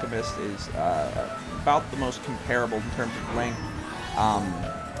Metal Alchemist is about the most comparable in terms of length,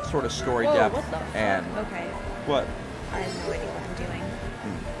 sort of story Whoa, depth, what the fuck? and... Okay. What? I have no idea what I'm doing.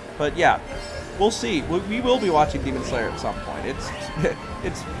 But yeah, we'll see. We will be watching Demon Slayer at some point.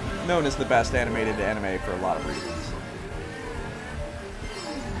 It's known as the best animated anime for a lot of reasons.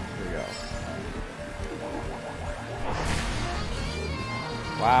 Here we go.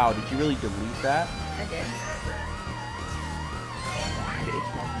 Wow, did you really delete that? I did. It's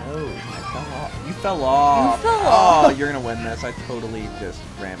my nose. I fell off. You fell off. You fell off. Oh, you're gonna win this. I totally just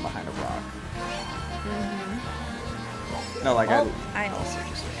ran behind a rock. No, like well, I also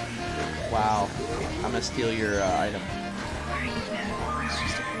just... Wow. I'm gonna steal your item. It's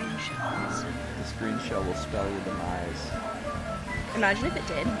just a green shell. This green shell will spell your demise. Imagine if it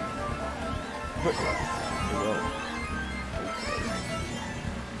did. But it will.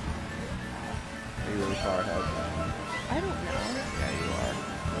 Are you really far ahead? I don't know. Yeah, you are.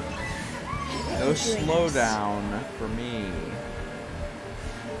 No slowdown for me.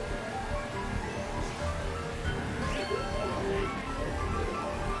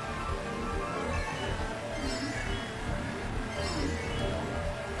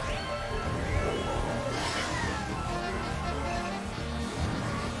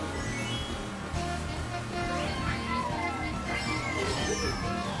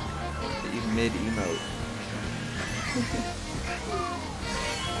 Mid-emote.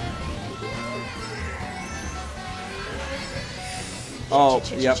 Oh,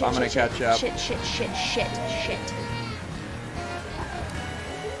 yep, I'm gonna catch up. Shit.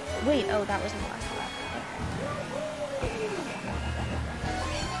 Wait, oh, that was the last lap.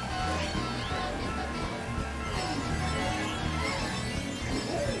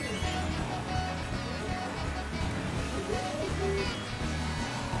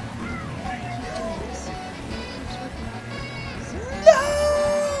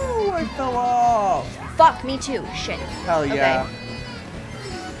 No! I fell off! Fuck, me too. Shit. Hell yeah. Okay.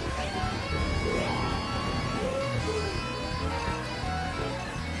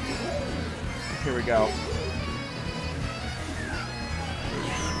 Here we go.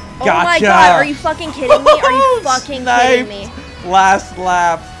 Oh Gotcha! my god, are you fucking kidding me? Are you fucking kidding me? Last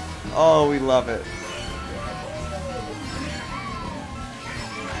lap. Oh, we love it.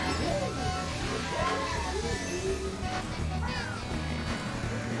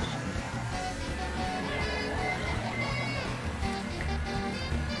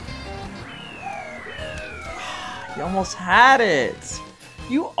 You almost had it.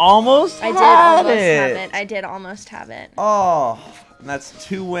 You almost had it. I did almost have it. Oh, and that's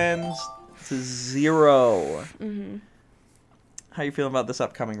 2 wins to 0. Mm-hmm. How you feeling about this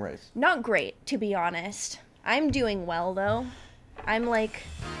upcoming race? Not great, to be honest. I'm doing well, though. I'm like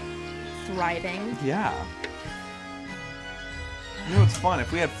thriving. Yeah. You know what's fun?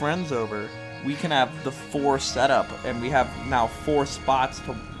 If we had friends over, we can have the 4 setup, and we have now 4 spots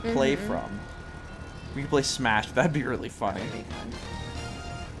to play from. We can play Smash. That'd be really funny. That'd be fun.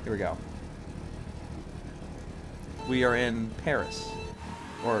 Here we go. We are in Paris.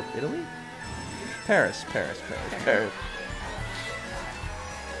 Or Italy? Paris.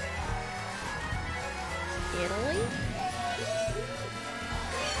 Italy?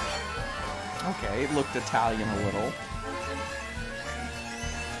 Okay, it looked Italian a little.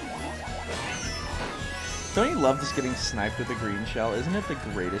 Don't you love just getting sniped with a green shell? Isn't it the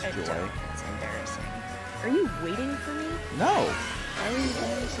greatest joy? It's embarrassing. Are you waiting for me? No! Why are you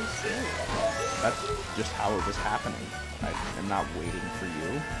going so slow? That's just how it was happening. I am not waiting for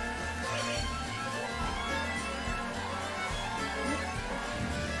you.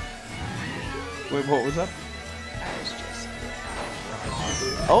 Wait, what was up? I was just...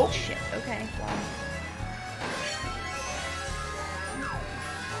 Oh! Shit, okay. Well.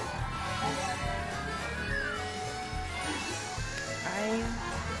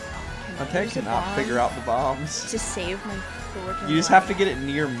 I cannot figure out the bombs. To save my freaking You just have to get it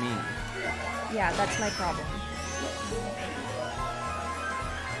near me. Yeah, that's my problem.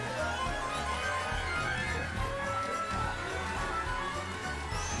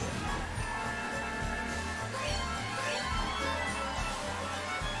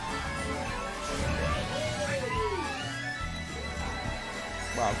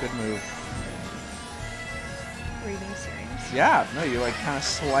 Wow, good move. Were you being serious? Yeah, no, you like kind of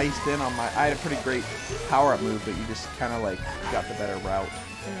sliced in on my... I had a pretty great power-up move, but you just kind of like got the better route.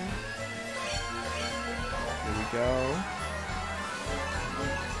 Here we go.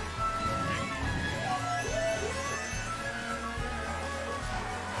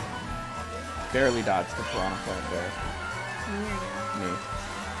 Barely dodged the piranha plant there. Me.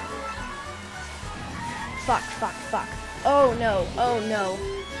 Fuck. Oh no, oh no.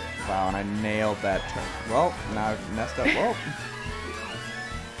 Wow, and I nailed that turn. Well, now I've messed up. Whoa.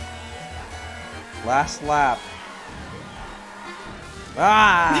 Last lap.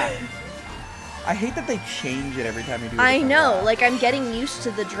 Ah! I hate that they change it every time you do it. I know, like I'm getting used to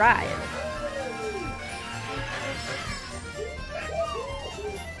the drive.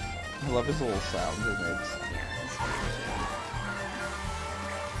 I love his little sounds it makes.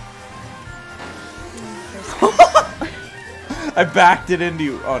 I backed it into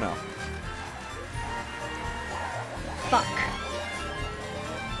you. Oh no. Fuck.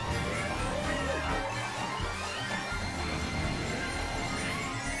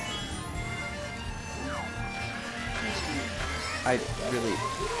 I really...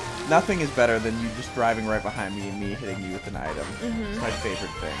 Nothing is better than you just driving right behind me and me hitting you with an item. It's my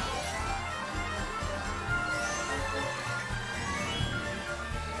favorite thing.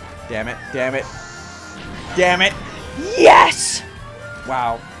 Damn it. Damn it. Damn it. Yes!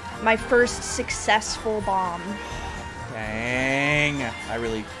 Wow. My first successful bomb. Dang. I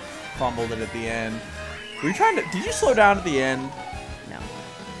really fumbled it at the end. Were you trying to... Did you slow down at the end? No.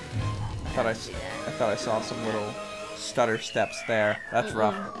 I thought I saw some little stutter steps there. That's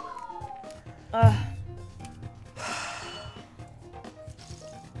rough. Well,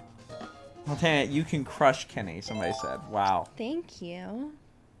 dang it, you can crush Kenny, somebody said. Wow. Thank you.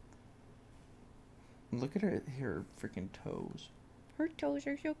 Look at her freaking toes. Her toes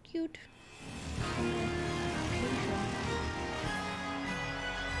are so cute.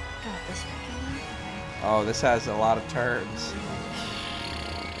 God, this fucking... Oh, this has a lot of turns.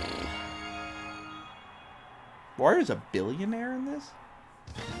 Warrior's a billionaire in this?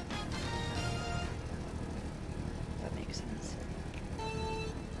 That makes sense.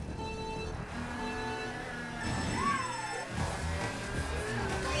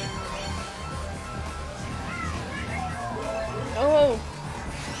 Oh!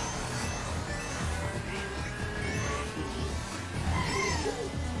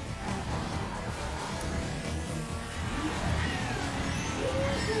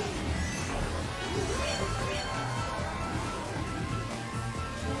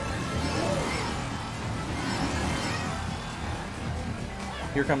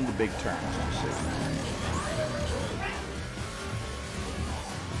 Here come the big turns.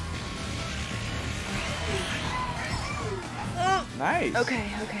 Nice. Okay.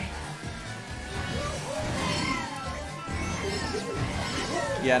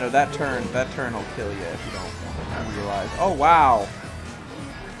 Yeah, no, that turn will kill you if you don't realize. Oh, wow.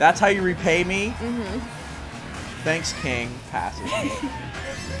 That's how you repay me? Thanks, King. Passes me. I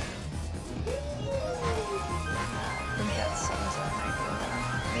think that sums up my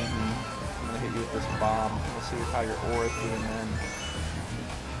I'm gonna hit you with this bomb. We'll see how your aura's doing then.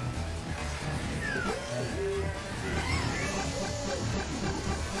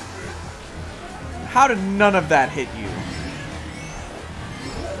 How did none of that hit you?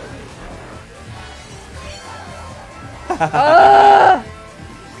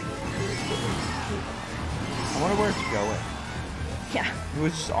 I wonder where it's going. Yeah. He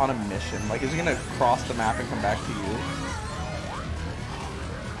was just on a mission. Like, is he gonna cross the map and come back to you?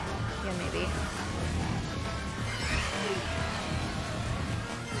 Yeah, maybe.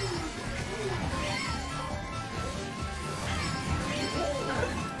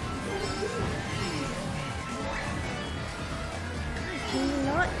 Can you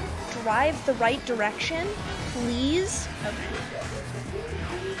not drive the right direction, please? Okay.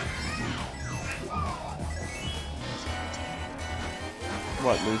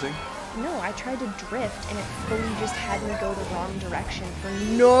 What, losing? No, I tried to drift and it fully just had me go the wrong direction for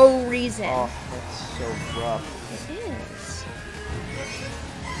no reason. Oh, that's so rough. It is.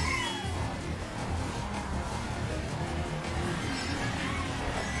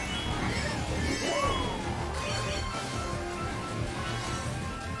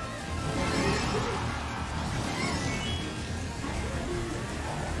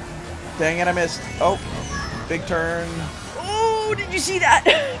 Dang it, I missed. Oh, big turn. Oh, did you see that?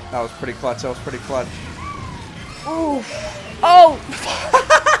 That was pretty clutch. That was pretty clutch. Ooh. Oh!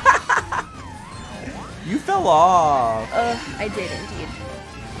 You fell off. I did indeed.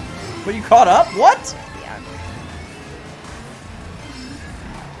 But you caught up? What? Yeah.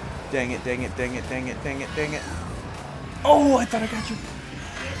 Dang it, dang it, dang it, dang it, dang it, dang it. Oh, I thought I got you.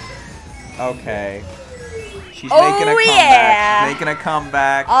 Okay. She's making a comeback. Yeah. She's making a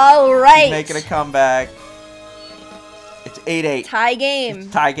comeback. All right. She's making a comeback. It's 8-8. Tie game. It's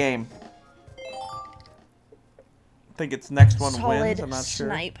tie game. I think it's next one Solid wins. I'm not sure.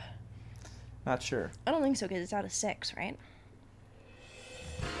 snipe. Not sure. I don't think so because it's out of 6, right?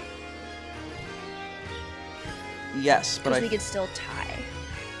 Yes, but Because we could still tie.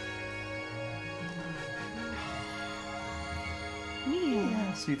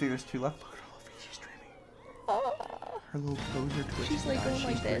 Yeah. So you think there's 2 left? Look at all of it. She's dreaming. Her little toes are twisting. She's like going She's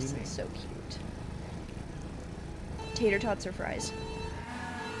like this. dreaming. It's so cute. Tater tots or fries?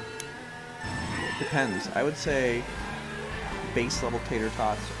 Depends. I would say base level tater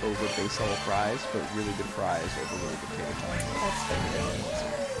tots over base level fries, but really good fries over really good tater tots. That's the good answer.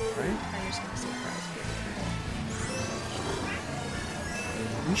 Right? I'm just gonna say fries.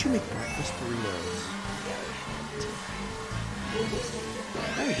 We should make breakfast burritos.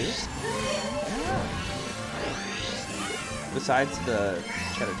 Yeah, we do. Yeah. Besides the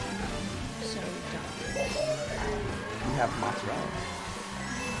cheddar cheese, So dumb. we have mozzarella.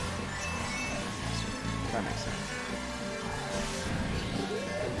 That makes sense.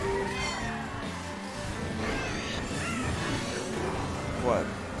 What?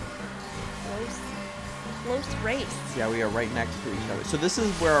 Close race. Yeah, we are right next to each other. So this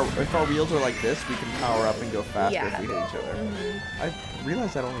is where, if our wheels are like this, we can power up and go faster Yeah. if we hit each other. Mm-hmm. I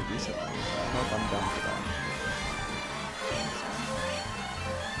realized that only recently. So I don't know if I'm done for that.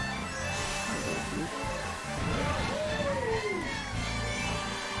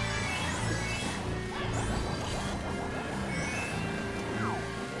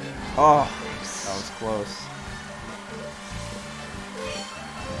 Oh, that was close.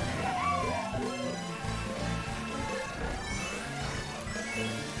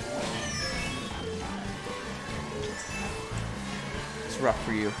 It's rough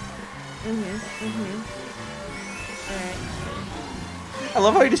for you. Alright. I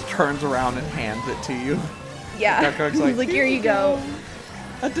love how he just turns around and hands it to you. Yeah. Duck Duck's like, Like, here you go.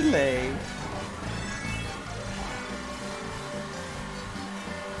 A delay.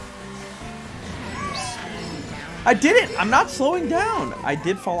 I did it! I'm not slowing down! I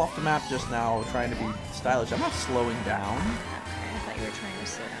did fall off the map just now trying to be stylish. I'm not slowing down. I thought you were trying to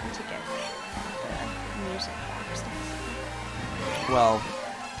slow down to get the music box down. Well,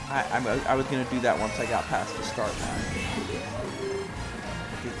 I was gonna do that once I got past the start line.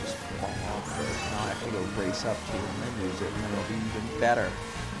 I did just fall off first. Now I have to go race up to it and then use it, and then it'll be even better.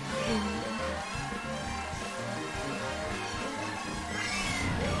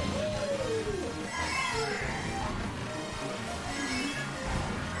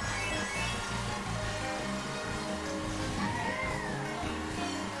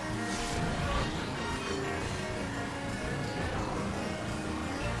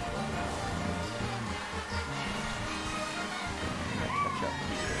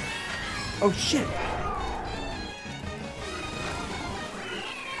 Oh shit!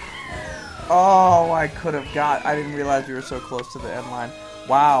 Oh, I could have got. I didn't realize we were so close to the end line.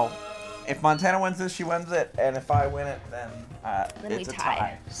 Wow. If Montana wins this, she wins it, and if I win it, then it's a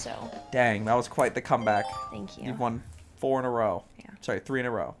tie. So Dang, that was quite the comeback. thank you. You've won 4 in a row. Yeah. Sorry, 3 in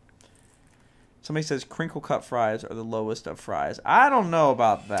a row. Somebody says crinkle cut fries are the lowest of fries. I don't know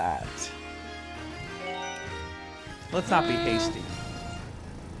about that. Let's not be hasty.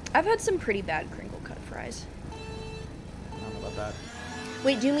 I've had some pretty bad crinkle cut fries. I don't know about that.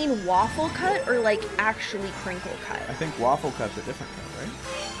 Wait, do you mean waffle cut or like actually crinkle cut? I think waffle cut's a different cut,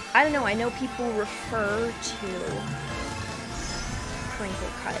 right? I don't know. I know people refer to crinkle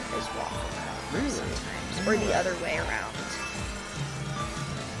cut as waffle cut Really? sometimes, or the other way around.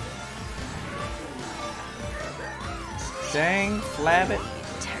 Dang, flabbit.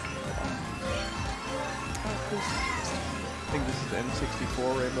 Technical. Oh, please don't do this to me. I think this is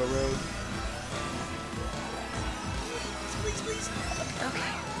N64 Rainbow Road. Please.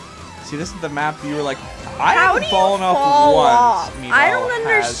 Okay. See, this is the map you were like, I How haven't do you fallen off fall once. off? Meanwhile, I don't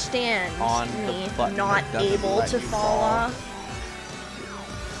has understand on the me button not that doesn't able let to you fall off.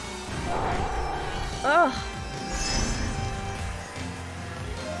 Ugh.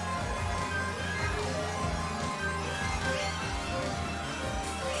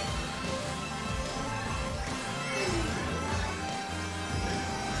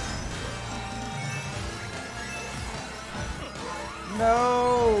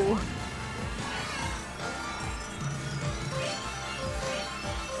 No.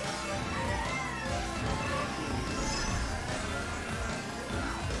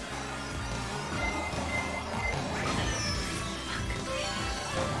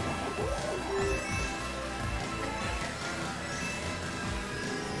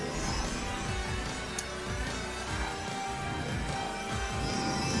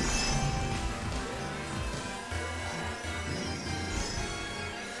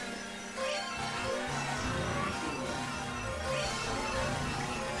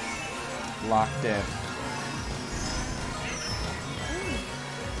 Locked in.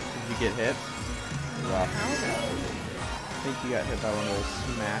 Did you get hit? Rough. How though? I think you got hit by one of those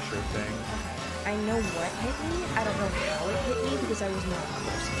smasher things. I know what hit me. I don't know how it hit me because I was not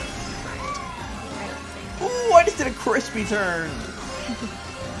close enough for it. I don't think. Ooh, I just did a crispy turn.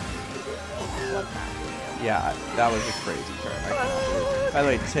 Love that for you. Yeah, that was a crazy turn. I cannot believe it. By the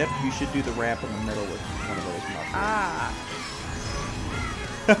way, tip, you should do the ramp in the middle with one of those mushrooms. Ah.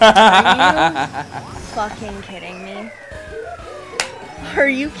 Are you fucking kidding me? Are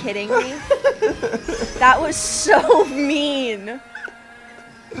you kidding me? That was so mean.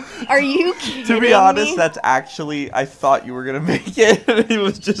 Are you kidding me? To be honest, that's actually, I thought you were gonna make it. It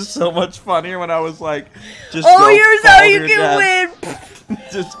was just so much funnier when I was like, just oh, go here's fall how to you your can death. win.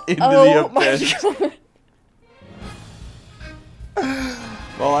 Just into Oh the my abyss. god.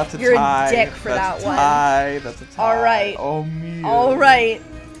 Well, that's a You're tie. a dick for that's that one. Tie. That's a tie. All right. Oh me. All right.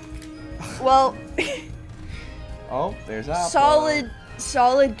 Well. Oh, there's Apple.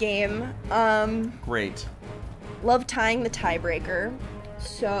 Solid game. Great. Love tying the tiebreaker.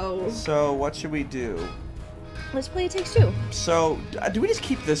 So what should we do? let's play It Takes Two. So, do we just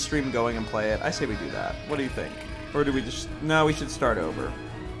keep this stream going and play it? I say we do that. What do you think? Or do we just... No, we should start over.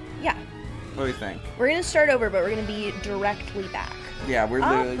 Yeah. What do you think? We're gonna start over, but we're gonna be directly back. Yeah, we're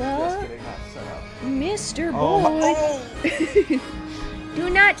literally Appa. just getting that set up. Mr. Oh, Boy. oh. Do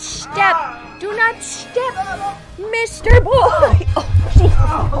not step. Do not step. Mr. Boy.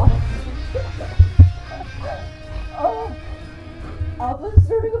 Oh. Appa's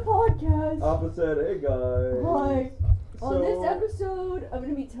starting a podcast. Appa said, hey guys. Hi. On So- this episode, I'm going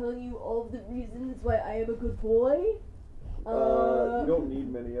to be telling you all of the reasons why I am a good boy. You don't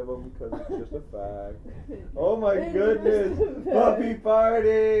need many of them because it's just a fact. Oh my goodness! Puppy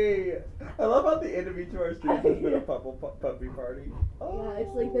party! I love how the enemy to our stream has been a puppy party. Oh. Yeah,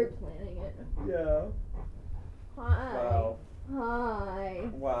 it's like they're planning it. Yeah. Hi. Wow. Hi.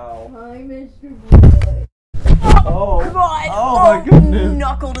 Wow. Hi, Mr. Boy. Oh. God. Oh my goodness.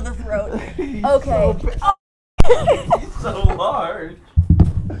 Knuckle to the throat. He's Okay. So He's so large.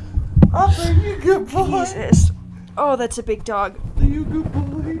 Appa, you good boy. Jesus. Oh, that's a big dog. You good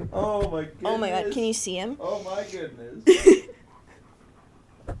boy. Oh my goodness. Oh my god, can you see him? Oh my goodness.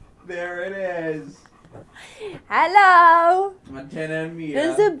 There it is. Hello. Montana and Mia.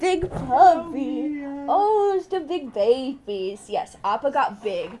 There's a big puppy. Oh, it's the big babies. Yes, Appa got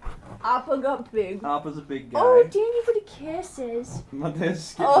big. Appa got big. Appa's a big guy. Oh, thank you for the kisses.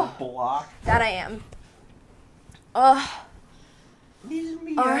 Montana's getting Oh. blocked. That I am. Ugh. Miss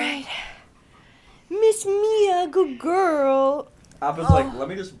Mia. Alright. Miss Mia, good girl. Appa's Oh. like, let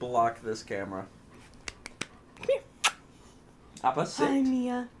me just block this camera. Come here. Appa, sit. Hi,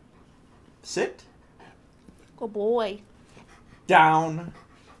 Mia. Sit. Good boy. Down.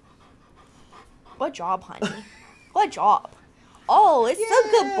 Good job, honey. Good job. Oh, it's a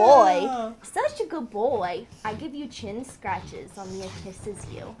good boy. Such a good boy. I give you chin scratches on Mia kisses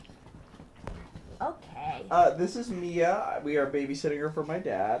you. Okay. This is Mia. We are babysitting her for my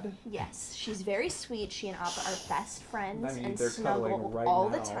dad. Yes, she's very sweet. She and Appa are best friends I mean, and they're cuddling snuggle right all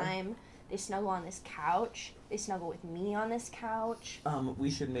now. the time. They snuggle on this couch. They snuggle with me on this couch. We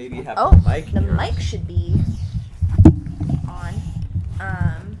should maybe have Oh, the mic. the here. mic should be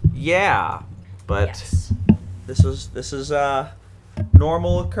on. Yeah, but Yes, this is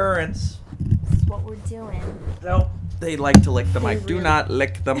normal occurrence. this is what we're doing. Nope. They like to lick the They mic. Do really- not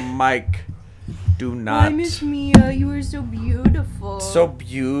lick the mic. Do not. Mia. You are so beautiful. So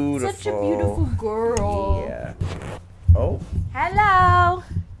beautiful. Such a beautiful girl. Yeah. Oh, Hello.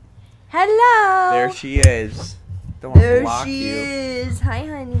 Hello. there she is. Don't want to There block she you. is. Hi,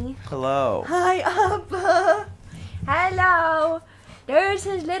 honey. Hello. Hi, Appa. Hello. There's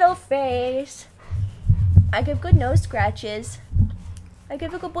his little face. I give good nose scratches. I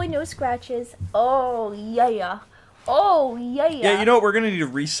give a good boy nose scratches. Oh, yeah. Oh, yeah. Yeah, you know what? We're gonna need a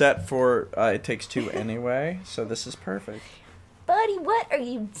reset for It Takes Two anyway, so this is perfect. Buddy, what are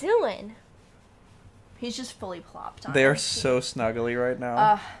you doing? He's just fully plopped on They are us. so snuggly right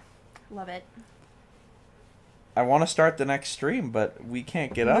now. Love it. I want to start the next stream, but we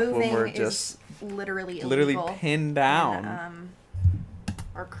can't get up when Moving we're is just literally pinned down. in,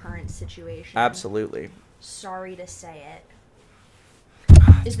 our current situation. Absolutely. Sorry to say it.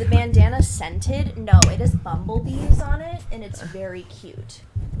 Is the bandana scented? No, it has bumblebees on it, and it's very cute.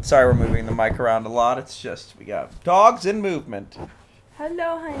 Sorry, we're moving the mic around a lot. It's just we got dogs in movement.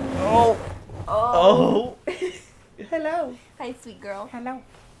 Hello, honey. Oh. Oh. Hello. Hi, sweet girl. Hello.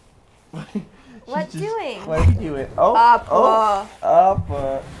 What doing? What are you doing? Oh. Appa.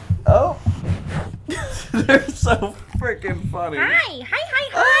 Oh. Oh. They're so freaking funny. Hi.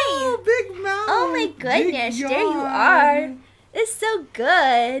 Oh, big mouth. Oh my goodness, Big there you yawn. are. It's so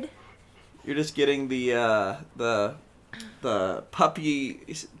good. You're just getting the puppy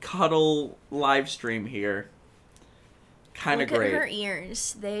cuddle live stream here. Kind of Look great. at her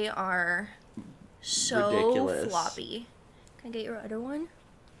ears. They are so Ridiculous. floppy. Can I get your other one?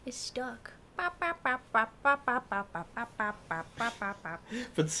 It's stuck.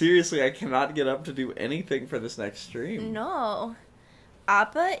 But seriously, I cannot get up to do anything for this next stream. No.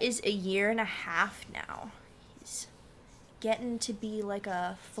 Appa is 1.5 years now. He's getting to be like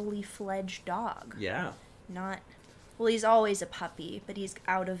a fully fledged dog. Yeah. Well, he's always a puppy, but he's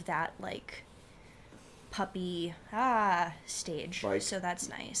out of that, like, puppy stage. Like- so that's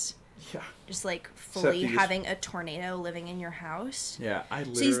nice. Yeah. Just like Except fully you just- having a tornado living in your house. Yeah, I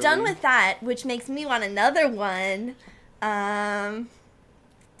literally... So he's done with that, which makes me want another one.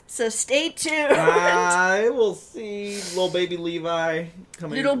 So stay tuned. I will see little baby Levi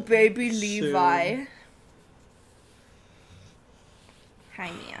coming. Little baby soon. Levi.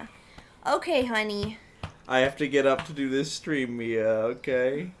 Hi, Mia. Okay, honey. I have to get up to do this stream, Mia,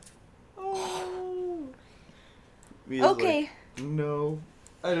 okay? Oh. Mia's Okay. like, no,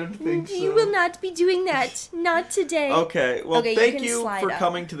 I don't think so. You will not be doing that. Not today. Okay, well, Okay, you thank can you slide for up.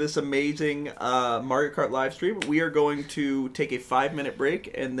 coming to this amazing Mario Kart live stream. We are going to take a 5-minute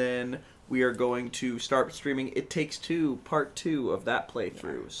break, and then we are going to start streaming It Takes Two, Part 2 of that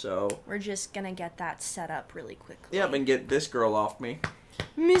playthrough. So, We're just gonna get that set up really quickly. yeah, and get this girl off me.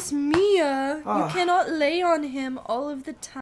 Miss Mia, Ah. you cannot lay on him all of the time.